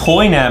that? A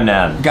toy Nab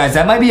Nab. Guys,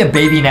 that might be a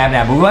baby Nab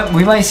Nab.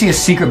 We might see a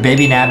secret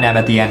baby Nab Nab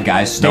at the end,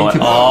 guys. Stay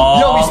tuned.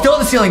 Yo, he's still on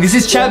the ceiling. This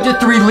is chapter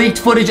 3 leaked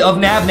footage of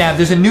Nab Nab.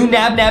 There's a new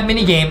Nab Nab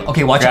minigame.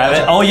 Okay, watch Grab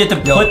it. Oh, you have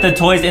to put the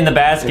toys in the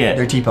basket.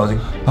 They're T-posing.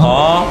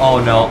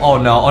 Oh no, oh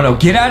no, oh no.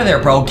 Get out of there,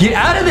 bro. Get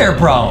out of there,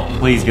 bro.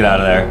 Please get out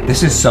of there.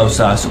 This is so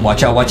sus.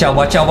 Watch out, watch out,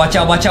 watch out, watch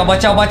out, watch out,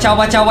 watch out, watch out,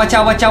 watch out, watch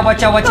out, watch out,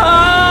 watch out, watch out.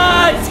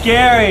 Ah, it's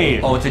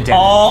scary. Oh, it's a dead.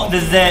 Oh,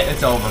 this is it.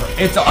 It's over.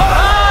 It's over.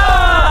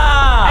 Ah!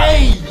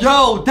 Hey,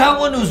 yo, that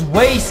one was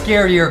way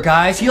scarier,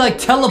 guys. He like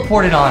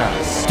teleported on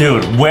us.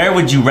 Dude, where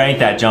would you rank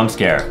that jump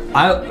scare?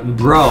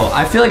 Bro,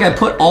 I feel like I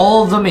put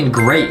all of them in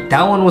great.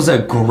 That one was a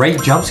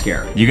great jump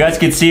scare. You guys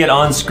could see it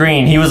on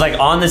screen. He was like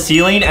on the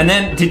ceiling, and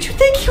then did you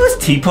think he was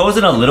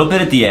T-posing a little bit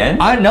at the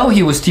end? I know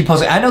he was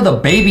T-posing. I know the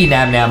baby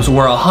Nab Nabs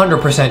were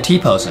 100%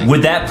 T-posing.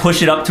 Would that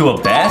push it up to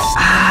a best?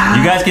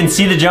 You guys can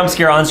see the jump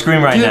scare on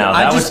screen right now.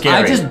 That was scary.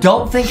 I just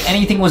don't think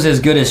anything was as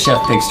good as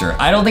Chef Pigster.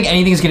 I don't think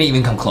anything's gonna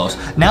even come close.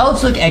 Now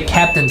let's look at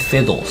Captain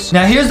Fiddles.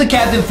 Now here's the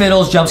Captain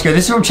Fiddles jump scare.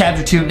 This is from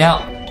chapter 2.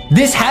 Now,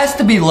 this has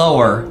to be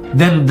lower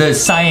than the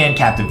cyan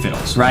Captain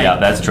Fiddles, right? Yeah,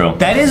 that's true.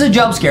 That is a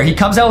jump scare. He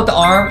comes out with the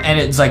arm and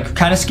it's like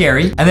kind of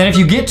scary. And then if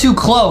you get too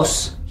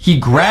close, he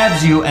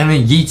grabs you and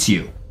then yeets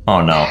you.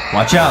 Oh no.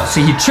 Watch out.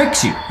 See, he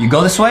tricks you. You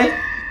go this way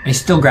and he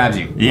still grabs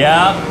you.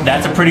 Yeah,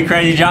 that's a pretty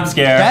crazy jump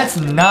scare. That's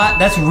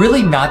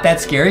really not that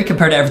scary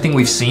compared to everything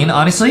we've seen,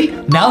 honestly.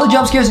 Now the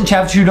jump scares in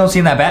chapter 2 don't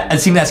seem that bad.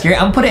 Seem that scary.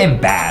 I'm gonna put it in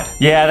bad.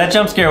 Yeah, that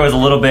jump scare was a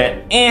little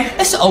bit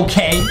It's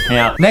okay.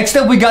 Yeah. Next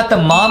up, we got the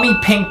mommy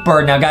pink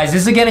bird. Now, guys,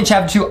 this is again in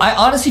chapter 2. I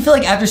honestly feel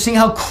like after seeing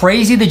how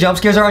crazy the jump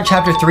scares are in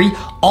chapter 3,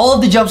 all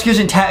of the jump scares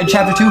in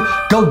chapter 2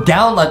 go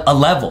down like a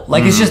level.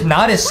 Like, it's just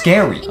not as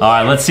scary. All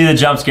right, let's see the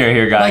jump scare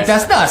here, guys. Like,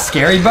 that's not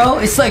scary, bro.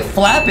 It's like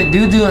flapping,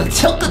 dude, doing a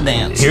tilt-a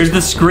dance. Here's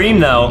the scream,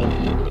 though.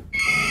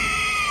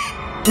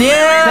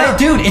 Yeah,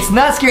 dude, it's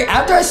not scary.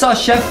 After I saw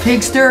Chef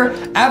Pigster,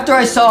 after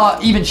I saw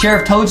even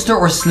Sheriff Toadster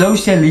or Slow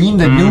Celine,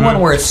 the new one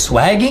where it's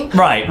swagging.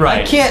 Right.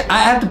 I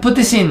have to put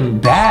this in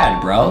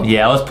bad, bro.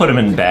 Yeah, let's put him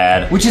in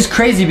bad. Which is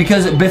crazy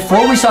because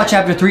before we saw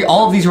chapter 3,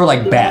 all of these were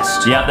like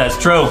best. Yeah, that's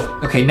true.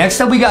 Okay,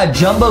 next up we got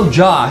Jumbo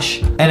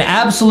Josh, an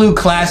absolute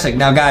classic.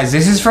 Now, guys,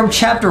 this is from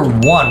chapter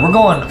 1. We're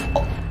going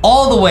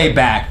all the way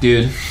back,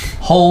 dude.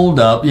 Hold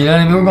up, you know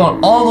what I mean? We're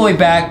going all the way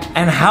back.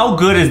 And how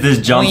good is this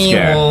jump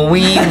scare? Hold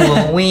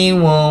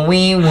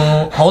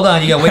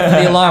on, you gotta wait for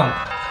the alarm.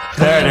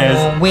 There it is.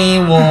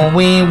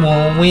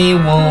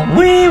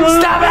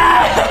 Stop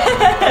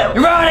it!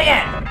 You're ruining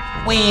it!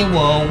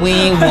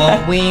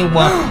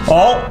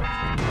 Oh.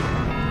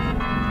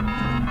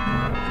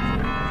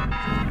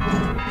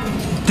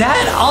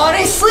 That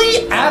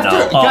honestly,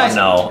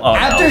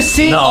 after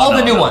seeing all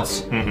the new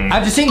ones,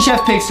 after seeing Chef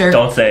Pigster,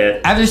 Don't say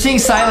it. after seeing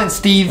Silent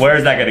Steve,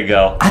 Where's that gonna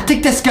go? I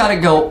think that's gotta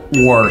go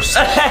worse.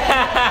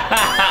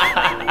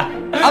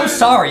 I'm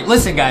sorry.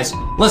 Listen, guys.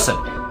 Listen.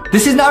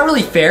 This is not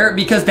really fair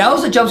because that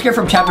was a jump scare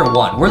from chapter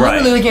 1. We're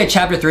literally looking at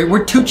chapter 3.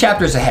 We're 2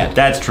 chapters ahead.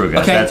 That's true,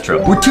 guys. Okay? That's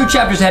true. We're 2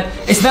 chapters ahead.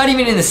 It's not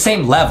even in the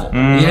same level. You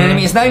know what I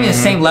mean? It's not even the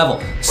same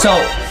level. So,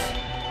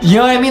 you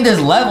know what I mean?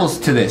 There's levels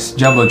to this,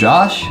 Jumbo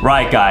Josh.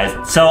 Right, guys.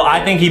 So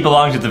I think he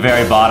belongs at the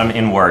very bottom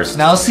in worst.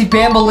 Now let's see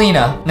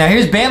Bambolina. Now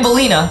here's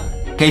Bambolina.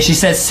 Okay, she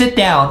says sit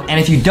down, and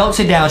if you don't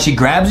sit down, she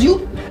grabs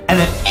you, and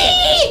then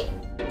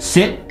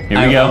sit. Here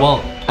we go.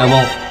 I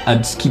won't. I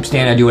just keep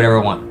standing. I do whatever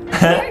I want.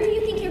 Where do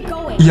you think you're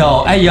going?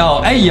 Yo, hey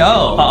yo, hey yo.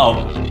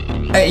 Uh-oh.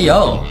 Hey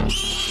yo.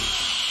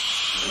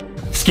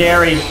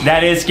 Scary.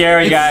 That is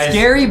scary, guys. It's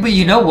scary, but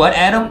you know what,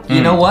 Adam?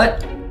 You know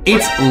what?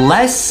 It's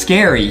less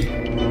scary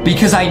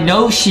because I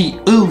know she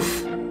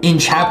oof in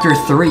chapter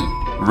 3.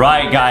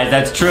 Right, guys,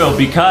 that's true,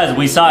 because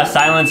we saw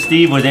Silent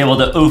Steve was able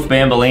to oof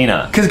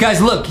Bambolina. Because, guys,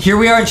 look, here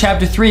we are in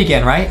chapter 3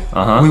 again, right?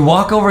 Uh-huh. We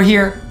walk over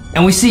here,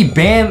 and we see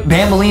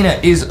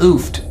Bambolina is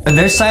oofed. And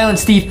there's Silent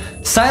Steve.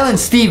 Silent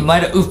Steve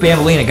might have oofed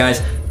Bambolina,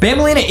 guys.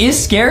 Bambolina is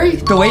scary.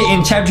 The way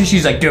in chapter 2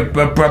 she's like...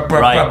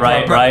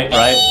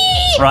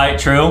 Right,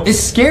 true. It's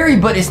scary,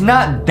 but it's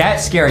not that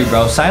scary,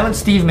 bro. Silent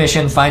Steve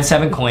mission, find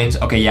 7 coins.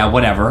 Okay, yeah,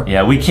 whatever.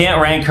 Yeah, we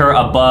can't rank her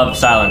above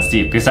Silent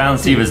Steve, because Silent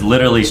Steve is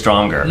literally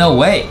stronger. No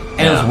way.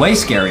 And it was way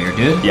scarier,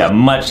 dude. Yeah,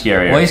 much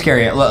scarier. Way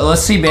scarier.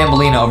 Let's see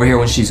Bambolina over here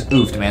when she's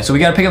oofed, man. So we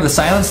gotta pick up the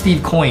Silent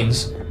Steve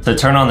coins. To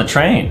turn on the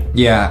train.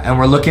 Yeah, and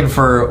we're looking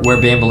for where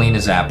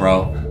Bambolina's at,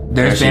 bro.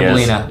 There's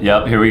Bambolina.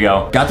 Yep, here we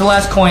go. Got the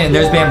last coin, and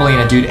there's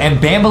Bambolina, dude. And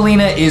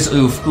Bambolina is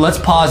oof. Let's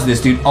pause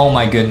this, dude. Oh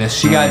my goodness.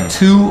 She got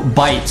 2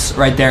 bites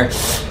right there.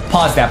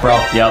 Pause that,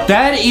 bro. Yep.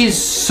 That is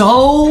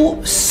so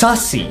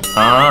sussy.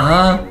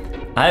 Uh-huh.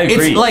 I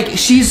agree. It's like,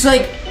 she's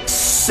like,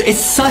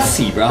 it's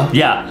sussy, bro.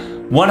 Yeah,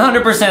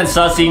 100%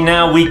 sussy.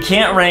 Now, we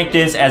can't rank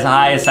this as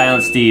high as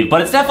Silent Steve,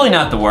 but it's definitely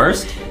not the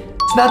worst.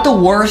 It's not the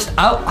worst.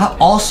 I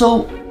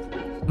also,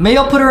 maybe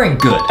I'll put her in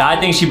good. I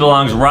think she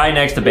belongs right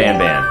next to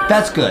Banban.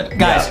 That's good.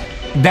 Guys,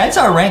 that's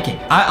our ranking.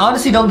 I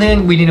honestly don't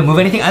think we need to move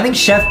anything. I think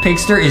Chef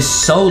Pigster is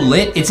so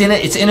lit. It's in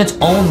its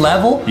own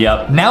level.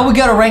 Yep. Now we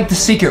gotta rank the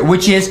secret,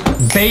 which is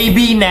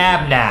Baby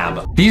Nab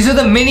Nab. These are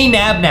the mini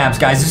Nab Nabs,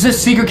 guys. This is a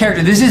secret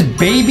character. This is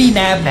Baby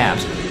Nab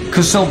Nabs.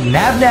 Cause so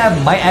Nab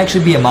Nab might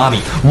actually be a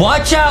mommy.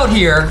 Watch out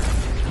here.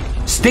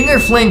 Stinger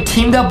Flynn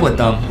teamed up with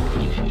them.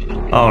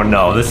 Oh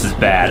no, this is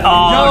bad.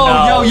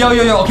 Oh no.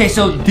 Yo. Okay,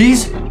 so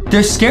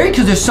they're scary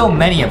because there's so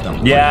many of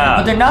them. Yeah.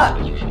 But they're not.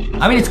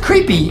 I mean, it's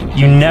creepy.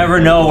 You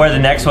never know where the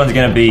next one's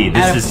gonna be.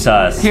 This Adam, is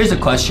sus. Here's a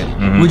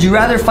question. Would you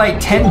rather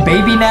fight 10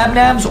 baby Nab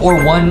Nabs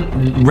or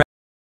 1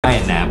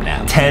 giant Nab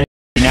Nab? 10.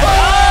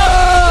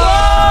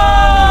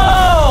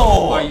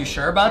 Are you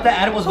sure about that?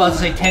 Adam was about to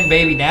say 10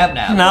 baby Nab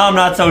Nabs. No, I'm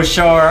not so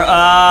sure.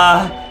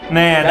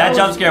 Man, that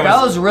jump scare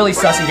That was really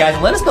sussy,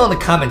 guys. Let us know in the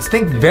comments.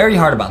 Think very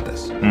hard about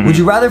this. Would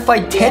you rather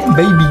fight 10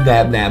 baby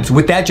Nab Nabs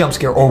with that jump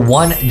scare or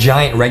 1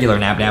 giant regular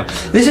Nab Nab?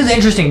 This is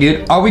interesting,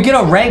 dude. Are we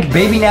gonna rank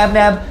baby Nab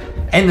Nab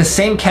in the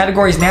same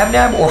category as Nab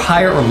Nab or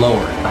higher or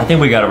lower? I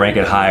think we gotta rank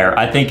it higher.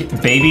 I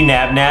think Baby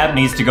Nab Nab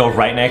needs to go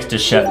right next to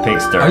Chef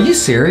Pigster. Are you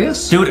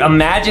serious? Dude,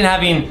 imagine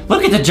having,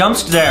 look at the jump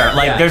scare.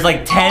 Like, there's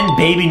like 10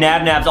 baby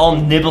Nab Nabs all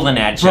nibbling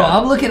at you. Bro,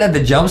 I'm looking at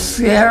the jump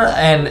scare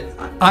and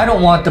I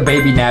don't want the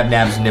baby Nab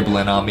Nabs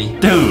nibbling on me.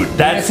 Dude,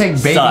 that's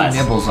like baby sus.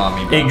 nibbles on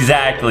me, bro.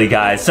 Exactly,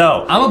 guys.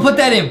 So, I'm gonna put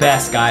that in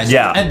best, guys.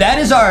 Yeah. And that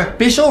is our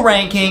official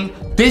ranking.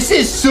 This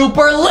is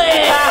super lit.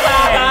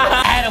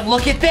 Adam,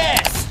 look at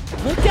this.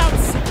 Look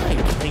outside,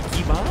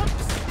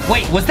 LankyBox.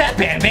 Wait, was that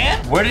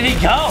Banban? where did he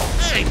go?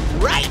 I'm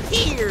right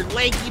here,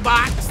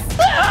 LankyBox.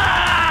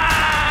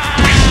 Ah!